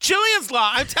 Jillian's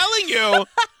Law, I'm telling you.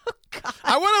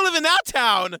 I want to live in that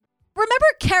town. Remember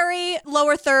Carrie,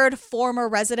 lower third, former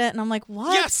resident? And I'm like,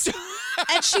 what? Yes.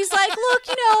 And she's like, look,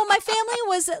 my family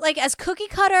was like as cookie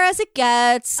cutter as it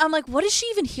gets. I'm like, what is she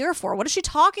even here for? What is she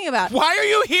talking about? Why are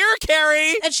you here,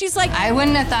 Carrie? And she's like, I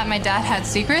wouldn't have thought my dad had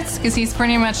secrets because he's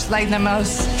pretty much like the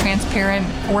most transparent,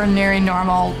 ordinary,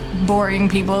 normal, boring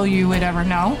people you would ever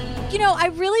know. I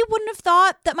really wouldn't have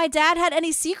thought that my dad had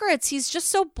any secrets. He's just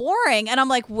so boring. And I'm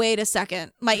like, wait a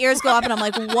second. My ears go up and I'm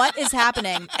like, what is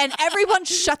happening? And everyone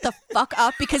shut the fuck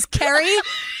up because Carrie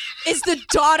is the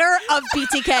daughter of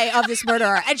BTK, of this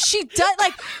murderer. And she does,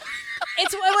 like,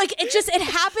 it's like, it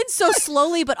happens so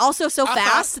slowly, but also so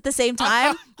fast at the same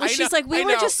time. Where she's like, we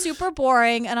were just super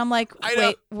boring. And I'm like,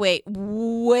 wait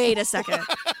a second.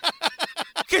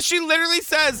 Because she literally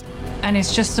says. And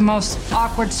it's just the most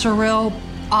awkward, surreal,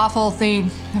 awful thing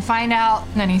to find out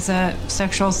that he's a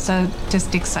sexual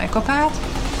sadistic psychopath.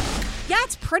 Yeah,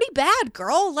 it's pretty bad,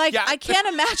 girl. Like, I can't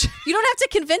imagine. You don't have to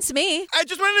convince me. I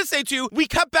just wanted to say, too, we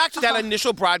cut back to that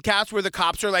initial broadcast where the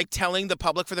cops are, like, telling the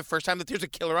public for the first time that there's a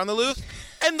killer on the loose.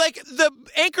 And, like, the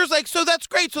anchor's like, so that's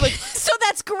great. So, like... so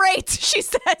that's great, she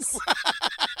says.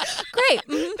 Great.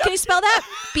 Mm-hmm. Can you spell that?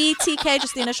 BTK,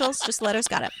 just the initials, just letters.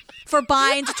 Got it. For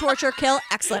bind, torture, kill.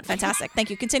 Excellent. Fantastic. Thank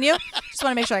you. Continue. Just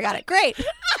want to make sure I got it. Great.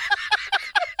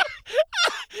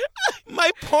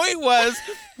 My point was,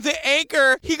 the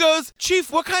anchor, he goes,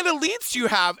 Chief, what kind of leads do you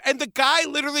have? And the guy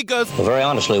literally goes, Well, very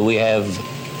honestly, we have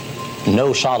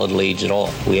no solid leads at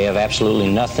all. We have absolutely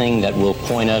nothing that will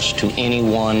point us to any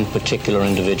one particular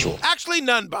individual. Actually,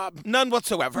 none, Bob. None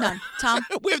whatsoever. None. Tom?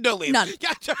 We have no leads. None.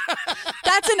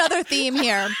 That's another theme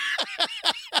here.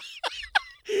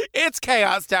 It's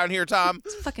chaos down here, Tom.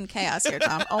 It's fucking chaos here,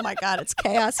 Tom. Oh my God, it's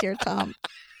chaos here, Tom.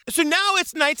 So now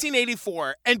it's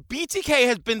 1984, and BTK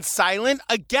has been silent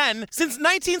again since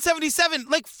 1977.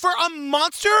 Like, for a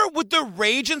monster with the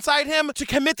rage inside him to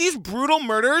commit these brutal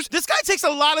murders, this guy takes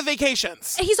a lot of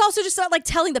vacations. He's also just not, like,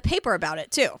 telling the paper about it,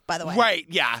 too, by the way. Right,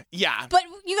 yeah. But,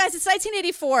 you guys, it's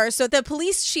 1984, so the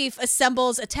police chief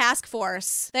assembles a task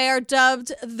force. They are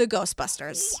dubbed the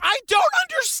Ghostbusters. I don't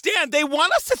understand. They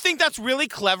want us to think that's really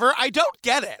clever. I don't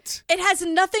get it. It has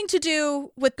nothing to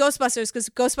do with Ghostbusters, because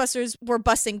Ghostbusters were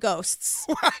busting ghosts.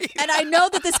 Right. And I know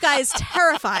that this guy is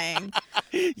terrifying.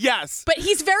 Yes. But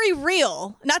he's very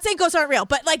real. Not saying ghosts aren't real,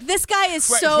 but like this guy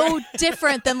is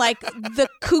different than like the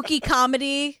kooky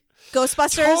comedy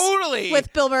Ghostbusters. Totally.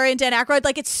 With Bill Murray and Dan Aykroyd.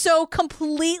 Like, it's so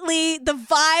completely, the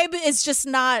vibe is just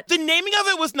not. The naming of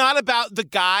it was not about the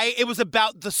guy. It was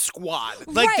about the squad.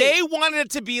 Like, they wanted it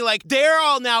to be like, they're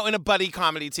all now in a buddy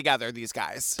comedy together, these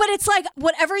guys. But it's like,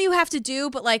 whatever you have to do,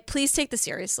 but like, please take this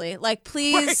seriously. Like,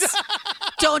 please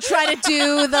don't try to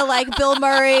do the like Bill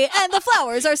Murray and the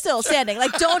flowers are still standing.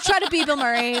 Like, don't try to be Bill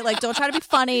Murray. Like, don't try to be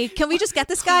funny. Can we just get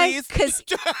this guy? Because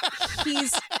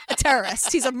he's a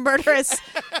terrorist. He's a murderous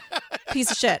piece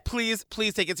of shit. Please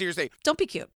take it seriously. Don't be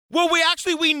cute. Well,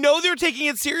 we know they're taking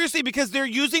it seriously because they're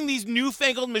using these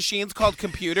newfangled machines called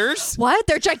computers. What?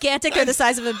 They're gigantic. They're the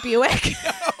size of a Buick.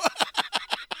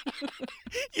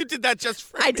 You did that just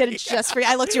for me. I did it just for you.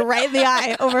 I looked you right in the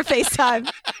eye over FaceTime.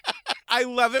 I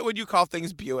love it when you call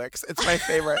things Buicks. It's my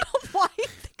favorite. Why?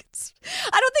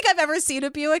 I don't think I've ever seen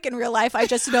a Buick in real life. I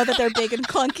just know that they're big and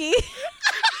clunky.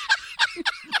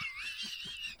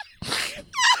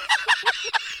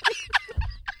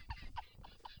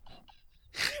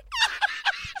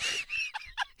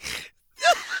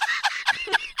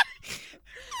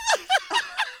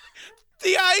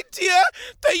 The idea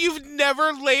that you've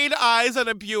never laid eyes on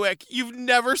a Buick. You've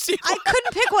never seen one. I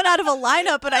couldn't pick one out of a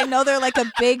lineup, but I know they're like a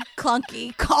big,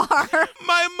 clunky car.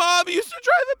 My mom used to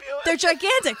drive a Buick. They're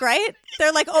gigantic, right?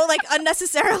 They're like,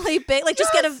 unnecessarily big. Like,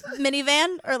 just get a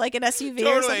minivan or like an SUV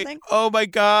or something. Oh my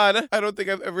God. I don't think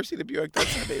I've ever seen a Buick.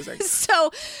 That's amazing. So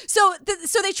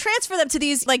they transfer them to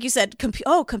these, like you said,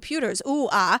 computers. Ooh,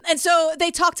 ah. And so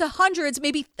they talk to hundreds,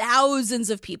 maybe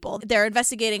thousands of people. They're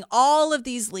investigating all of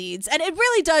these leads. And it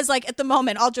really does, like, at the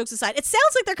moment, all jokes aside, it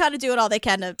sounds like they're kind of doing all they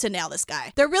can to nail this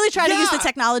guy. They're really trying to use the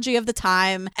technology of the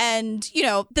time. And,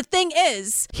 the thing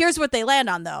is, here's what they land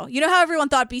on, though. You know how everyone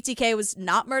thought BTK was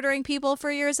not murdering people? people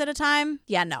for years at a time.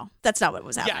 Yeah, no, that's not what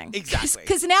was happening. Yeah, exactly.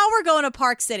 Because now we're going to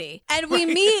Park City and we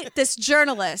meet this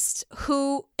journalist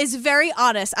who is very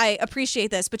honest. I appreciate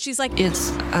this, but she's like,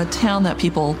 it's a town that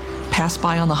people pass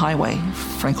by on the highway,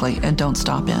 frankly, and don't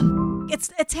stop in. It's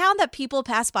a town that people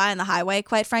pass by on the highway,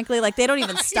 quite frankly. Like, they don't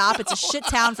even stop. It's a shit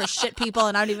town for shit people,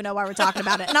 and I don't even know why we're talking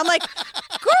about it. And I'm like,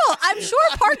 girl, I'm sure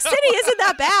Park City isn't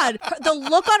that bad. The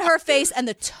look on her face and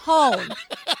the tone.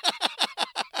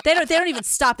 They don't even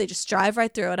stop. They just drive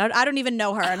right through it. I don't even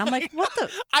know her. And I'm like, what the?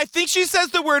 I think she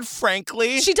says the word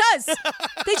frankly. She does.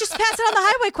 They just pass it on the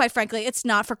highway, quite frankly. It's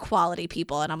not for quality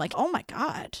people. And I'm like, oh my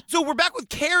God. So we're back with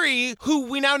Carrie, who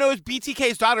we now know is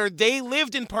BTK's daughter. They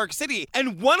lived in Park City.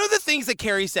 And one of the things that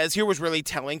Carrie says here was really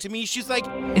telling to me. She's like,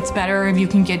 it's better if you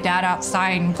can get dad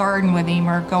outside and garden with him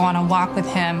or go on a walk with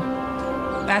him.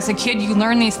 As a kid, you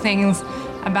learn these things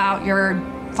about your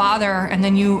father, and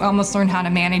then you almost learn how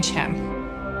to manage him.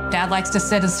 Dad likes to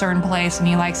sit a certain place and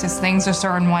he likes his things a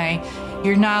certain way.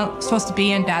 You're not supposed to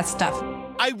be in dad's stuff.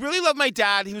 I really love my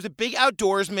dad. He was a big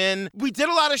outdoorsman. We did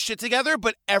a lot of shit together,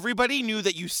 but everybody knew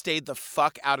that you stayed the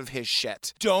fuck out of his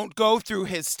shit. Don't go through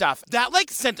his stuff. That like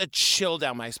sent a chill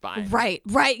down my spine. Right.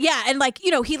 Yeah. And like,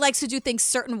 you know, he likes to do things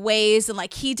certain ways. And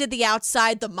like, he did the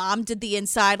outside, the mom did the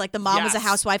inside. Like, the mom was a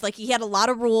housewife. Like, he had a lot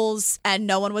of rules and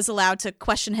no one was allowed to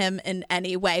question him in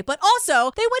any way. But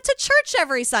also, they went to church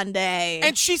every Sunday.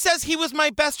 And she says he was my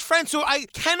best friend. So I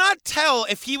cannot tell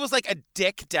if he was like a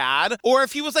dick dad or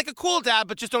if he was like a cool dad,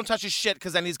 but just don't touch his shit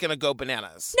because then he's going to go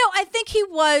bananas. No, I think he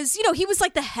was, you know, he was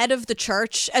like the head of the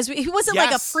church. He wasn't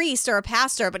like a priest or a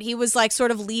pastor, but he was like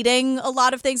sort of leading a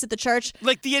lot of things at the church.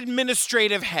 Like the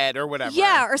administrative head or whatever.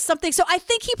 Yeah, or something. So I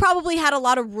think he probably had a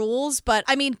lot of rules, but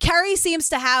I mean, Carrie seems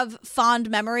to have fond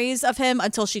memories of him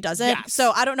until she doesn't. Yes.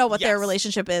 So I don't know what their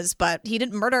relationship is, but he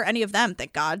didn't murder any of them,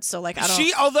 thank God. So like, I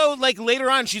don't. Although like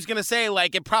later on, she's going to say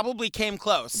like it probably came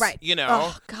close. Right. You know?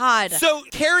 Oh, God. So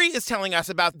Carrie is telling us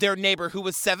about their neighbor who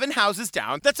was 7 houses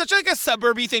down. That's such like a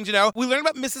suburby thing to know. We learned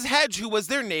about Mrs. Hedge, who was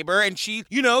their neighbor, and she,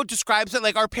 you know, describes it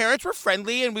like our parents were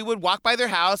friendly and we would walk by their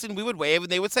house and we would wave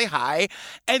and they would say hi.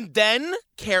 And then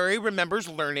Carrie remembers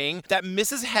learning that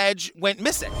Mrs. Hedge went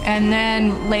missing. And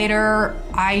then later,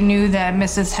 I knew that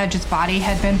Mrs. Hedge's body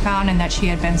had been found and that she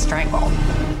had been strangled.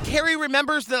 Carrie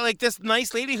remembers that like this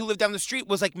nice lady who lived down the street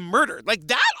was like murdered. Like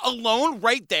that alone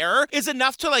right there is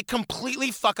enough to like completely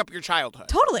fuck up your childhood.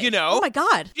 Totally. You know? Oh my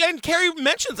God. And Carrie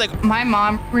mentions like, my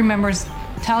mom remembers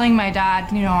telling my dad,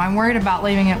 you know, I'm worried about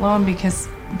leaving it alone because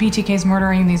BTK's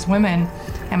murdering these women.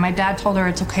 And my dad told her,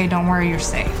 it's okay, don't worry, you're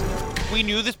safe. We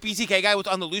knew this BTK guy was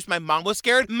on the loose. My mom was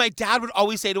scared. My dad would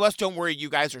always say to us, don't worry, you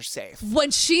guys are safe.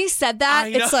 When she said that,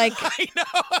 it's like,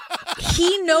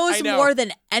 he knows more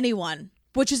than anyone.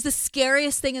 Which is the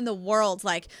scariest thing in the world,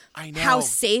 like how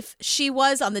safe she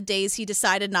was on the days he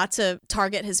decided not to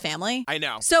target his family. I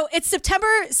know. So it's September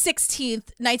 16th,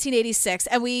 1986,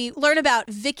 and we learn about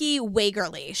Vicky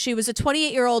Wagerly. She was a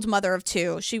 28-year-old mother of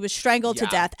 2. She was strangled to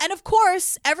death. And of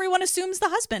course, everyone assumes the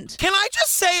husband. Can I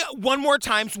just say one more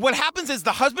time? What happens is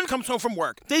the husband comes home from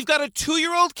work. They've got a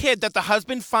 2-year-old kid that the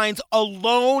husband finds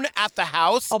alone at the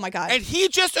house. Oh my God. And he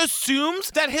just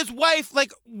assumes that his wife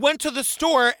like went to the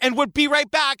store and would be right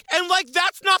back. And like,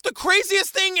 that's not the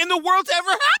craziest thing in the world to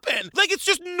ever happen. Like, it's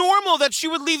just normal that she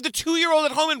would leave the 2-year-old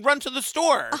at home and run to the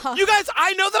store. You guys,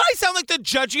 I know that I sound like the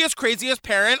judgiest, craziest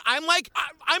parent. I'm like,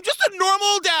 I'm just a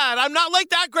normal dad. I'm not like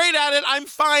that great at it. I'm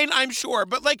fine, I'm sure.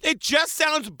 But like, it just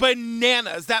sounds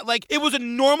bananas that like, it was a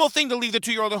normal thing to leave the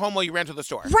 2-year-old at home while you ran to the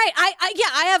store. Right.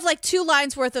 I have like 2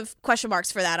 lines worth of question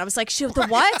marks for that. I was like, shoot, the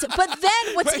what? But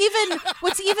then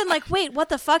what's even like, wait, what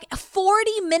the fuck?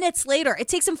 40 minutes later, it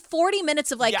takes him 40 minutes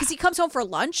of like, because he comes home for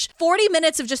lunch, 40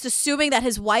 minutes of just assuming that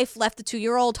his wife left the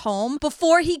 2-year-old home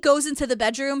before he goes into the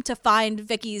bedroom to find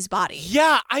Vicky's body.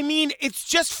 Yeah, I mean, it's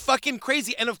just fucking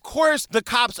crazy. And of course, the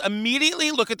cops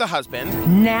immediately look at the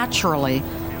husband. Naturally,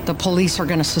 the police are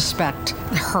going to suspect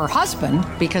her husband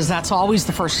because that's always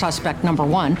the first suspect, number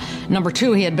 1. Number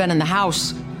 2, he had been in the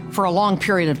house for a long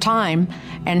period of time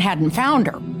and hadn't found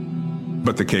her.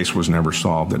 But the case was never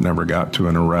solved. It never got to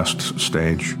an arrest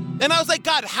stage. And I was like,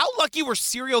 God, how lucky were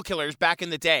serial killers back in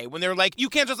the day when they were like, you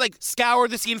can't just like scour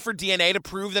the scene for DNA to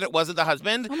prove that it wasn't the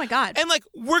husband. Oh my God. And like,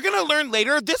 we're going to learn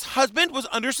later, this husband was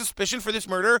under suspicion for this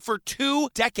murder for 2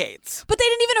 decades. But they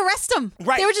didn't even arrest him.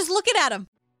 Right. They were just looking at him.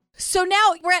 So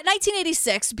now we're at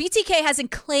 1986. BTK hasn't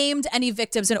claimed any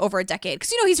victims in over a decade.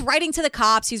 Because, he's writing to the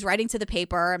cops, he's writing to the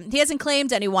paper. He hasn't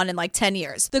claimed anyone in like 10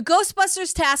 years. The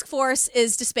Ghostbusters task force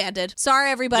is disbanded.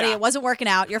 Sorry, everybody. It wasn't working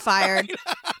out. You're fired.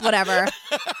 Whatever.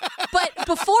 But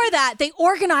before that, they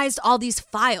organized all these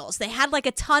files. They had like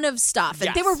a ton of stuff.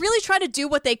 And they were really trying to do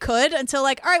what they could until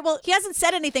like, all right, well, he hasn't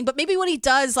said anything. But maybe when he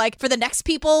does, like for the next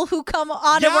people who come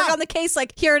on and work on the case,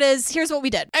 like here it is. Here's what we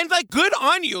did. And like good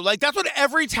on you. Like that's what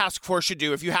every task force should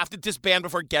do if you have to disband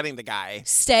before getting the guy.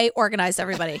 Stay organized,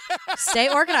 everybody. Stay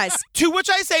organized. To which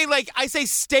I say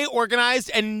stay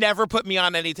organized and never put me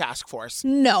on any task force.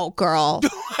 No, girl. Do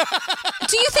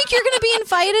you think you're going to be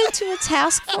invited to a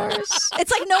task force?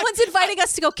 It's like no one's inviting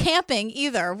us to go camping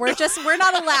either. We're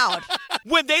not allowed.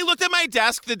 When they looked at my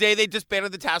desk the day they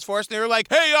disbanded the task force, they were like,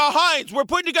 hey, Hines, we're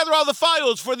putting together all the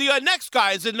files for the next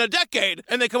guys in a decade.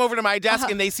 And they come over to my desk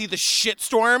and they see the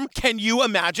shitstorm. Can you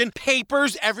imagine?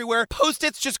 Papers everywhere.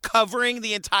 Post-its just covering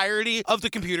the entirety of the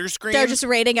computer screen. They're just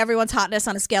rating everyone's hotness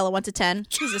on a scale of 1 to 10.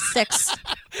 She's a 6.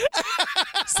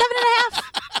 7.5.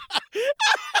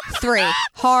 3.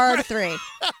 Hard 3.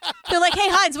 They're like, hey,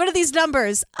 Hines, what are these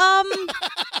numbers?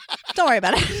 Don't worry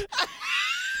about it.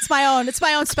 It's my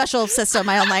own special system,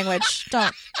 my own language.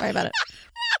 Don't worry about it.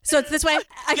 So it's this way.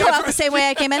 I go out the same way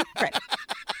I came in. Great.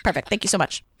 Perfect. Thank you so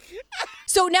much.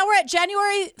 So now we're at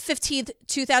January 15th,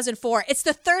 2004. It's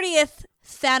the 30th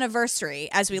anniversary,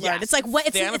 as we learned. It's like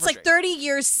it's like 30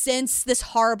 years since this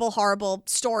horrible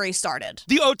story started.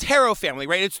 The Otero family,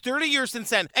 right? It's 30 years since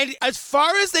then. And as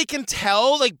far as they can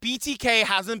tell, like BTK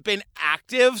hasn't been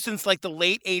active since like the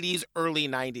late 80s, early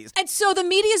 90s. And so the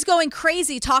media's going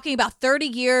crazy talking about 30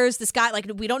 years. This guy,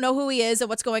 like, we don't know who he is and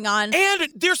what's going on. And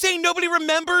they're saying nobody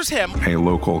remembers him. A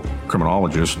local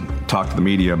criminologist talked to the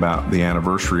media about the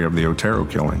anniversary of the Otero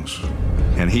killings.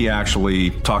 And he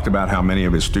actually talked about how many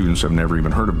of his students have never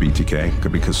even heard of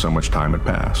BTK because so much time had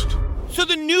passed. So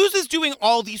the news is doing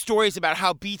all these stories about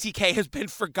how BTK has been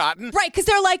forgotten. Right, because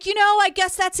they're like, I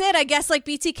guess that's it. I guess like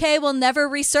BTK will never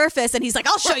resurface. And he's like,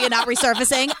 I'll show you not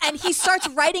resurfacing. And he starts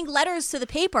writing letters to the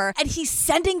paper and he's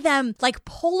sending them like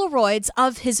Polaroids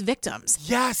of his victims.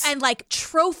 Yes. And like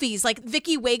trophies, like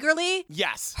Vicky Wagerly.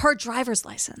 Yes. Her driver's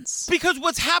license. Because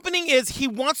what's happening is he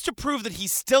wants to prove that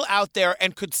he's still out there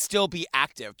and could still be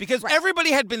active. Because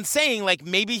everybody had been saying like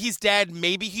maybe he's dead,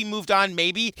 maybe he moved on,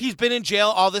 maybe he's been in jail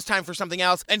all this time for something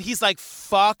else. And he's like,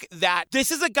 fuck that.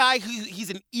 This is a guy he's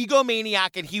an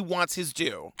egomaniac and he wants his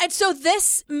due. And so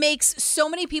this makes so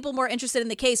many people more interested in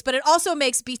the case, but it also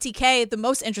makes BTK the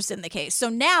most interested in the case. So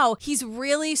now he's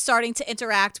really starting to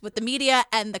interact with the media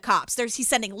and the cops. He's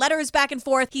sending letters back and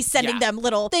forth. He's sending them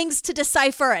little things to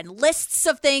decipher and lists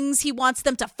of things he wants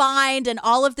them to find and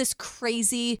all of this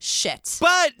crazy shit.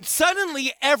 But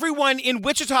suddenly everyone in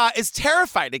Wichita is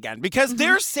terrified again because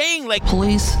they're saying like...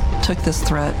 Police took this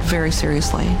threat very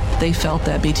seriously. They felt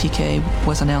that BTK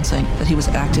was announcing that he was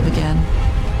active again,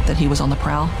 that he was on the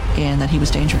prowl, and that he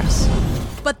was dangerous.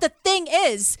 But the thing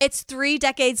is, it's 3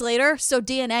 decades later, so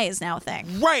DNA is now a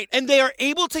thing. Right, and they are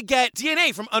able to get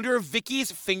DNA from under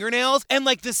Vicky's fingernails and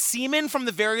like the semen from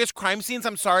the various crime scenes.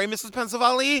 I'm sorry, Mrs.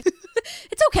 Pensavalle.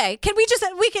 It's okay.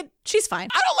 She's fine.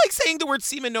 I don't like saying the word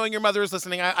semen knowing your mother is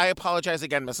listening. I apologize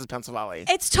again, Mrs. Pensavalle.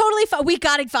 It's totally fine. We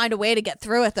got to find a way to get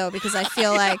through it, though, because I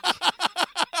feel like...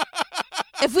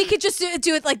 If we could just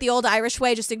do it like the old Irish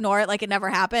way, just ignore it like it never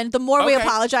happened. The more we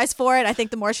apologize for it, I think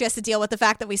the more she has to deal with the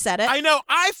fact that we said it. I know.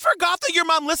 I forgot that your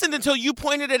mom listened until you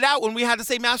pointed it out when we had to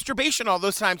say masturbation all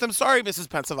those times. I'm sorry, Mrs.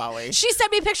 Pensavalle. She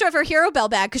sent me a picture of her Hero Bell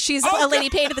bag because she's a lady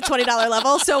paid at the $20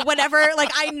 level. So whenever, like,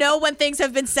 I know when things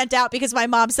have been sent out because my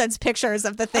mom sends pictures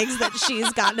of the things that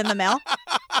she's gotten in the mail.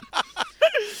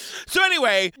 So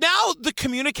anyway, now the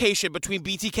communication between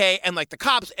BTK and like the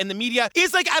cops and the media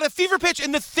is like at a fever pitch.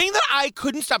 And the thing that I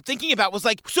couldn't stop thinking about was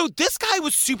like, so this guy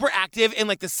was super active in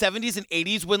like the 70s and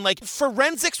 80s when like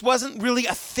forensics wasn't really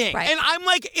a thing. Right. And I'm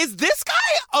like, is this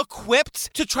guy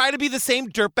equipped to try to be the same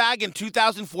dirtbag in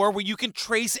 2004 where you can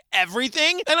trace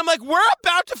everything? And I'm like, we're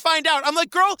about to find out. I'm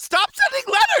like, girl, stop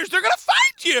sending letters. They're going to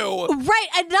find you. Right.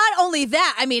 And not only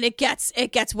that, I mean, it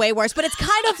gets way worse, but it's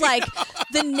kind of like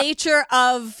the nature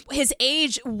of his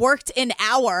age worked in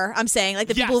I'm saying, like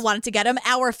the people who wanted to get him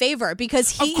our favor because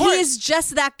he is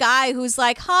just that guy who's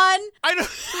like, hon, I know.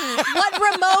 What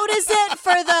remote is it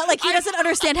for the, like, he doesn't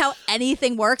understand how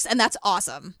anything works. And that's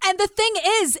awesome. And the thing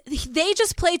is, they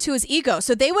just play to his ego.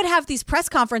 So they would have these press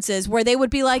conferences where they would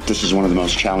be like, this is one of the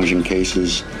most challenging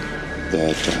cases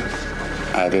that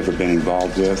I've ever been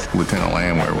involved with. Lieutenant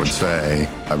Landwehr would say,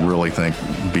 I really think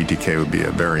BTK would be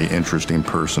a very interesting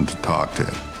person to talk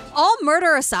to. all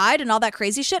murder aside and all that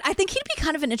crazy shit, I think he'd be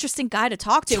kind of an interesting guy to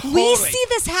talk to. Totally. We see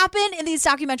this happen in these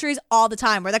documentaries all the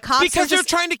time where the cops because they're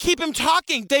trying to keep him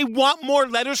talking. They want more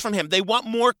letters from him. They want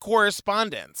more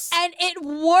correspondence. And it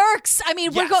works. I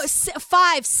mean, we're going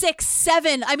 5, 6,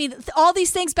 7. I mean, all these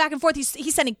things back and forth.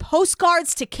 He's sending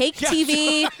postcards to Cake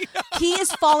TV. He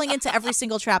is falling into every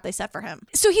single trap they set for him.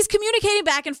 So he's communicating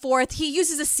back and forth. He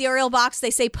uses a cereal box.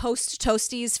 They say Post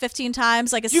Toasties 15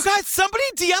 times. You guys, somebody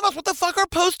DM us. What the fuck are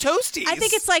Post Toasties? I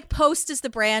think it's like Post is the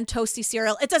brand, Toasty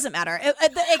cereal. It doesn't matter.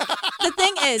 The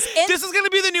thing is, this is going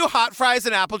to be the new hot fries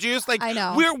and apple juice. Like, I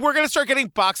know. We're going to start getting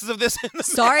boxes of this.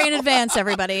 Sorry in advance,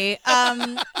 everybody.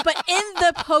 But in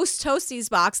the Post Toasties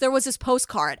box, there was this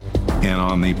postcard. And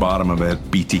on the bottom of it,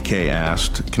 BTK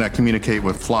asked, "Can I communicate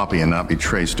with floppy and not be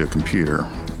traced to a computer?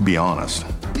 Be honest."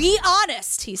 Be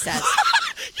honest, he says.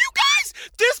 You guys,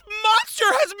 this monster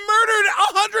has murdered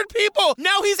 100 people.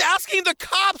 Now he's asking the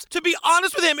cops to be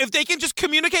honest with him if they can just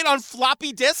communicate on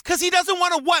floppy disk because he doesn't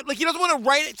want to what? Like, he doesn't want to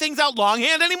write things out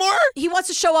longhand anymore? He wants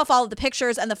to show off all of the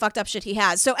pictures and the fucked up shit he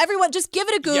has. So everyone, just give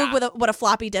it a Goog with what a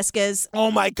floppy disk is.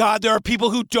 Oh my God, there are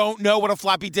people who don't know what a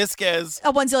floppy disk is.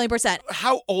 1,000,000,000%.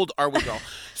 How old are we, girl?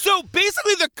 So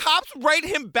basically the cops write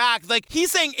him back. Like,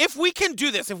 he's saying, if we can do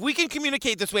this, if we can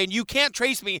communicate this way and you can't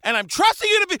trace me and I'm trusting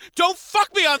you to don't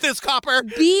fuck me on this, copper.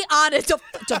 Be honest.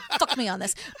 Don't fuck me on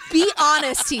this. Be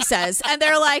honest, he says. And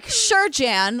they're like, sure,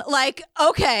 Jan. Like,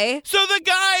 okay. So the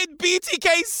guy,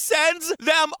 BTK, sends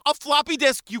them a floppy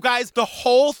disk. You guys, the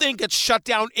whole thing gets shut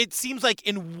down, it seems like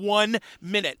in 1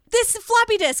 minute. This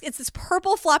floppy disk, it's this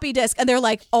purple floppy disk. And they're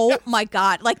like, oh my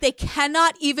God. Like, they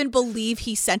cannot even believe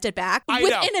he sent it back.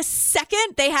 Within a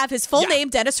second, they have his full name,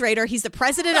 Dennis Rader. He's the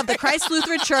president of the Christ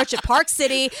Lutheran Church at Park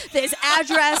City. His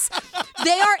address.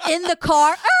 They are in the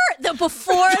car.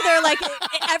 Before they're like,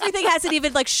 everything hasn't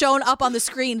even like shown up on the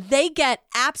screen. They get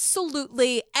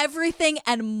absolutely everything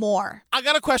and more. I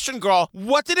got a question, girl.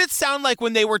 What did it sound like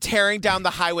when they were tearing down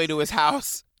the highway to his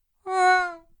house?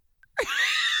 But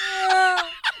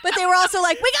they were also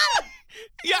like, we got him.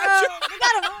 Yeah, we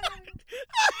got him.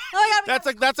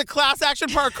 That's a class action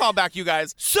park callback, you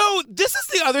guys. So this is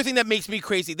the other thing that makes me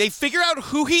crazy. They figure out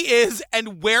who he is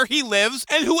and where he lives,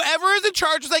 and whoever is in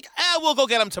charge is like, we'll go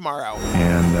get him tomorrow.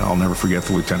 And I'll never forget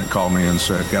the lieutenant called me and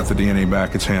said, got the DNA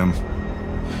back, it's him.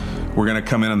 We're going to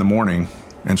come in the morning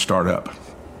and start up.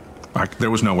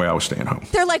 There was no way I was staying home.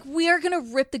 They're like, we are going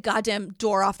to rip the goddamn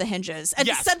door off the hinges. And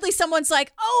suddenly someone's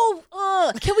like,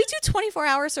 can we do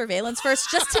 24-hour surveillance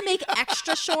first just to make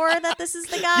extra sure that this is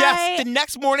the guy? Yes, the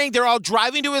next morning they're all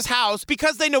driving to his house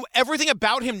because they know everything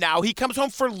about him now. He comes home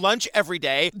for lunch every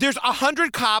day. There's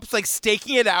 100 cops like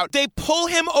staking it out. They pull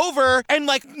him over and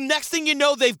like next thing you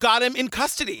know, they've got him in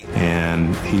custody.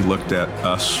 And he looked at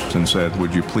us and said,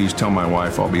 would you please tell my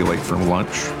wife I'll be late for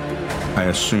lunch? I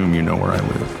assume you know where I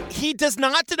live. He does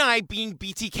not deny being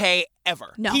BTK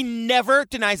ever. No. He never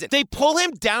denies it. They pull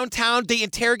him downtown. They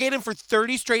interrogate him for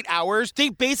 30 straight hours. They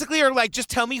basically are like, just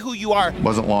tell me who you are.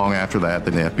 Wasn't long after that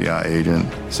the FBI agent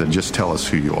said, just tell us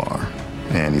who you are.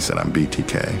 And he said, I'm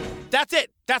BTK. That's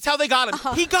it. That's how they got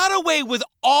him. He got away with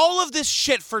all of this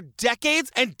shit for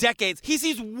decades and decades. He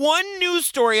sees one news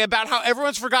story about how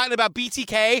everyone's forgotten about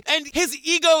BTK, and his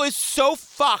ego is so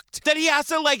fucked that he has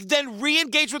to like then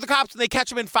re-engage with the cops and they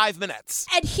catch him in 5 minutes.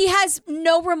 And he has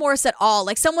no remorse at all.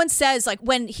 Like someone says, like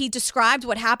when he described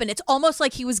what happened, it's almost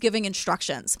like he was giving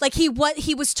instructions. Like he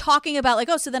was talking about like,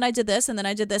 oh, so then I did this and then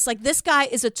I did this. Like this guy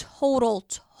is a total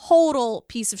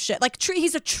piece of shit. Like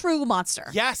he's a true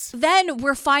monster. Yes. Then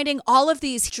we're finding all of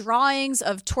these drawings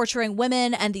of torturing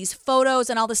women and these photos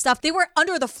and all this stuff. They were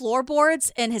under the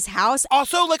floorboards in his house.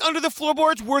 Also, like under the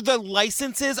floorboards were the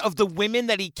licenses of the women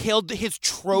that he killed, his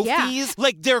trophies,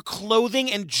 like their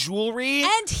clothing and jewelry.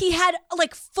 And he had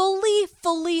like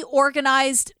fully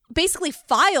organized basically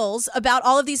files about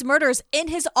all of these murders in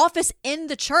his office in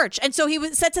the church. And so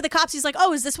he said to the cops, he's like,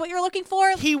 oh, is this what you're looking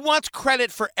for? He wants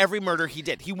credit for every murder he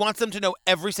did. He wants them to know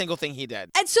every single thing he did.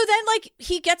 And so then like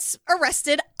he gets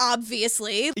arrested,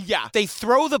 obviously. Yeah. They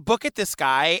throw the book at this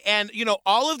guy. And, you know,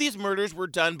 all of these murders were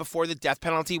done before the death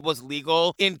penalty was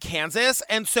legal in Kansas.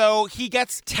 And so he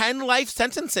gets 10 life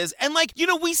sentences. And like, you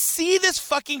know, we see this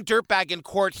fucking dirtbag in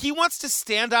court. He wants to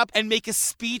stand up and make a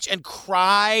speech and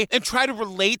cry and try to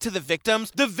relate to the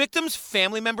victims. The victims'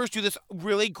 family members do this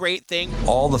really great thing.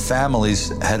 All the families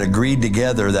had agreed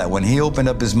together that when he opened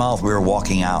up his mouth, we were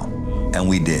walking out. And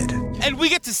we did. And we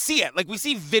get to see it. Like, we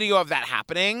see video of that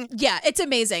happening. Yeah, it's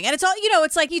amazing. And it's all,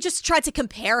 it's like he just tried to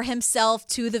compare himself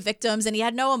to the victims and he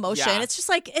had no emotion. Yeah.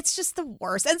 It's just the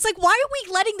worst. And it's like, why are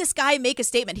we letting this guy make a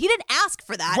statement? He didn't ask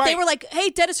for that. Right. They were like, hey,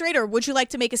 Dennis Rader, would you like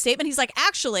to make a statement? He's like,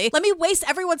 actually, let me waste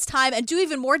everyone's time and do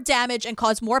even more damage and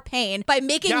cause more pain by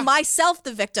making myself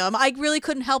the victim. I really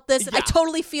couldn't help this. I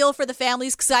totally feel for the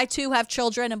families because I too have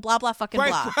children and blah, blah, fucking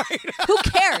blah. Right. Who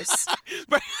cares?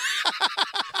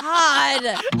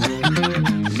 God.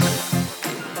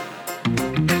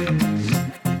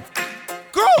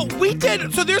 Girl, we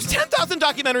did. So there's 10,000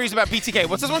 documentaries about BTK.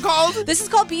 What's this one called? This is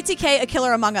called BTK, A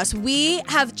Killer Among Us. We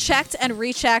have checked and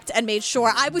rechecked and made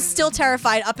sure. I was still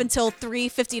terrified up until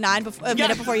 3:59, a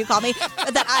minute before you called me,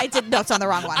 that I did notes on the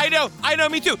wrong one. I know,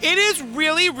 me too. It is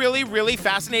really, really, really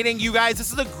fascinating. You guys,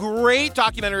 this is a great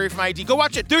documentary from ID. Go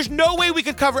watch it. There's no way we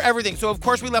could cover everything. So, of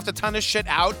course, we left a ton of shit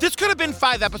out. This could have been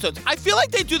 5 episodes. I feel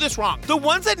like they do this wrong. The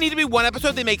ones that need to be 1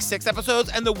 episode, they make 6 episodes.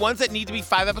 And the ones that need to be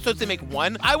 5 episodes, they make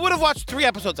 1. I would have watched 3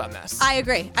 episodes on this. I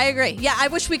agree. Yeah, I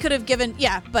wish we could have given,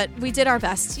 but we did our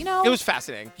best, It was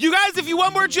fascinating. You guys, if you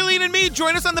want more Jillian and me,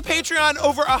 join us on the Patreon.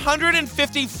 Over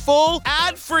 150 full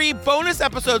ad-free bonus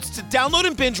episodes to download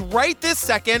and binge right this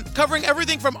second, covering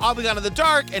everything from Oddly Gone in the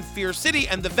Dark and Fear City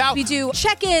and The Vow. We do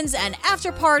check-ins and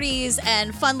after parties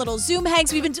and fun little Zoom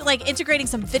hangs. We've been integrating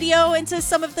some video into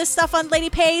some of this stuff on Lady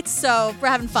Pates, so we're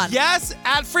having fun. Yes,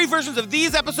 ad-free versions of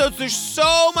these episodes. There's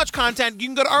so much content. You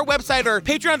can go to our website or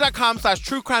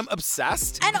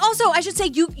patreon.com/truecrimeobsessed. And also, I should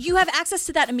say, you have access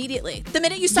to that immediately. The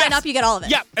minute you sign up, you get all of it.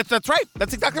 Yeah, that's right.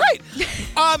 That's exactly right.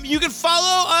 You can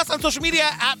follow us on social media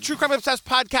at True Crime Obsessed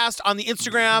Podcast on the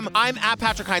Instagram. I'm at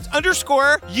Patrick Hines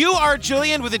 _. You are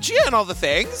Jillian with a G and all the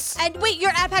things. And wait,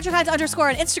 you're at Patrick Hines _ on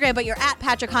Instagram, but you're at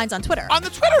Patrick Hines on Twitter. On the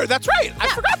Twitter, that's right. I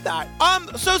forgot that.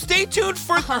 So stay tuned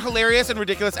for our hilarious and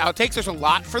ridiculous outtakes. There's a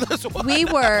lot for this one.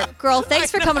 Girl,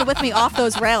 thanks for coming with me off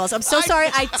those rails. I'm so sorry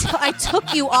I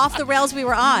took you off the rails we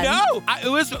were on. No, it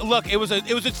was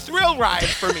a thrill ride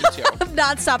for me too.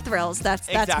 Non-stop thrills. That's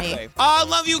exactly. me.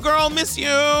 Love you, girl. Miss you.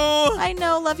 I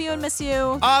know. Love you and miss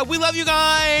you. We love you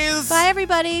guys. Bye,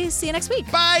 everybody. See you next week.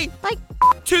 Bye. Bye.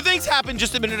 2 things happened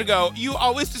just a minute ago. You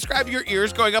always describe your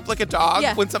ears going up like a dog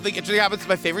when something interesting happens. It's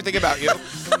my favorite thing about you.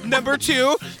 Number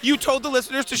 2, you told the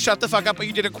listeners to shut the fuck up, but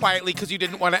you did it quietly because you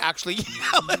didn't want to actually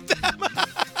yell at them.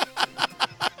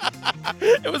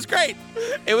 It was great.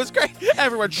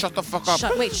 Everyone shut the fuck up.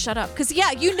 Shut up. Because,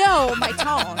 you know my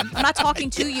tone. I'm not talking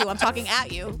to you. I'm talking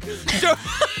at you.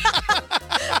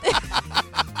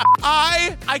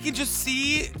 I can just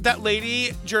see that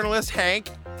lady journalist Hank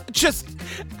just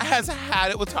has had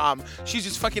it with Tom. She's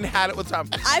just fucking had it with Tom.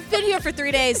 I've been here for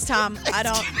 3 days, Tom. I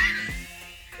don't...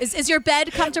 Is your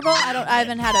bed comfortable?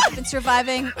 I've been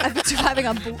surviving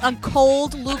on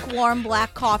cold, lukewarm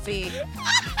black coffee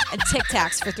and Tic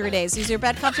Tacs for 3 days. Is your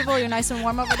bed comfortable? You're nice and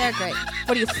warm over there? Great.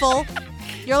 What are you, full?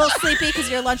 You're a little sleepy because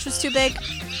your lunch was too big?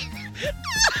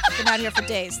 Been out here for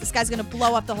days. This guy's gonna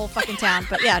blow up the whole fucking town.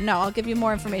 But I'll give you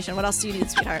more information. What else do you need,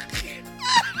 sweetheart?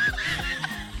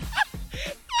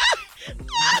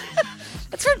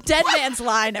 That's from Dead Man's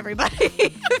Line, everybody.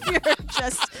 If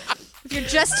you're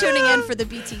just tuning in for the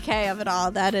BTK of it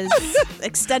all, that is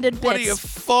extended bits. What are you,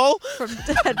 full? From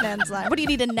Dead Man's Line. What do you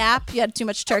need, a nap? You had too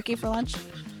much turkey for lunch?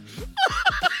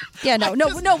 No.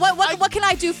 What can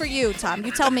I do for you, Tom?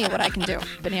 You tell me what I can do.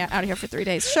 Been out here for 3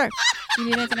 days. Sure. Do you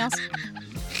need anything else?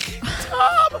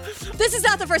 Tom! This is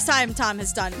not the first time Tom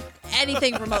has done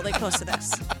anything remotely close to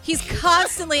this. He's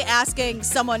constantly asking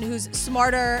someone who's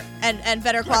smarter and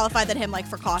better qualified than him,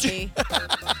 for coffee.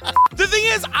 The thing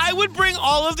is, I would bring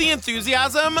all of the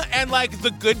enthusiasm and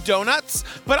the good donuts,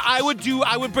 but I would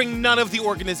bring none of the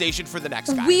organization for the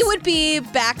next guy. We would be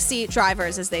backseat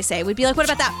drivers, as they say. We'd be like, what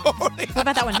about that? What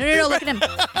about that one? No, look at him.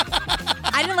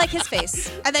 I didn't like his face.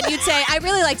 And then you'd say, I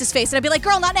really liked his face. And I'd be like,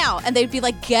 girl, not now. And they'd be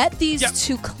like, get these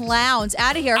 2 clowns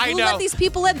out of here. Who let these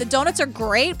people in? The donuts are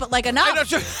great, but enough.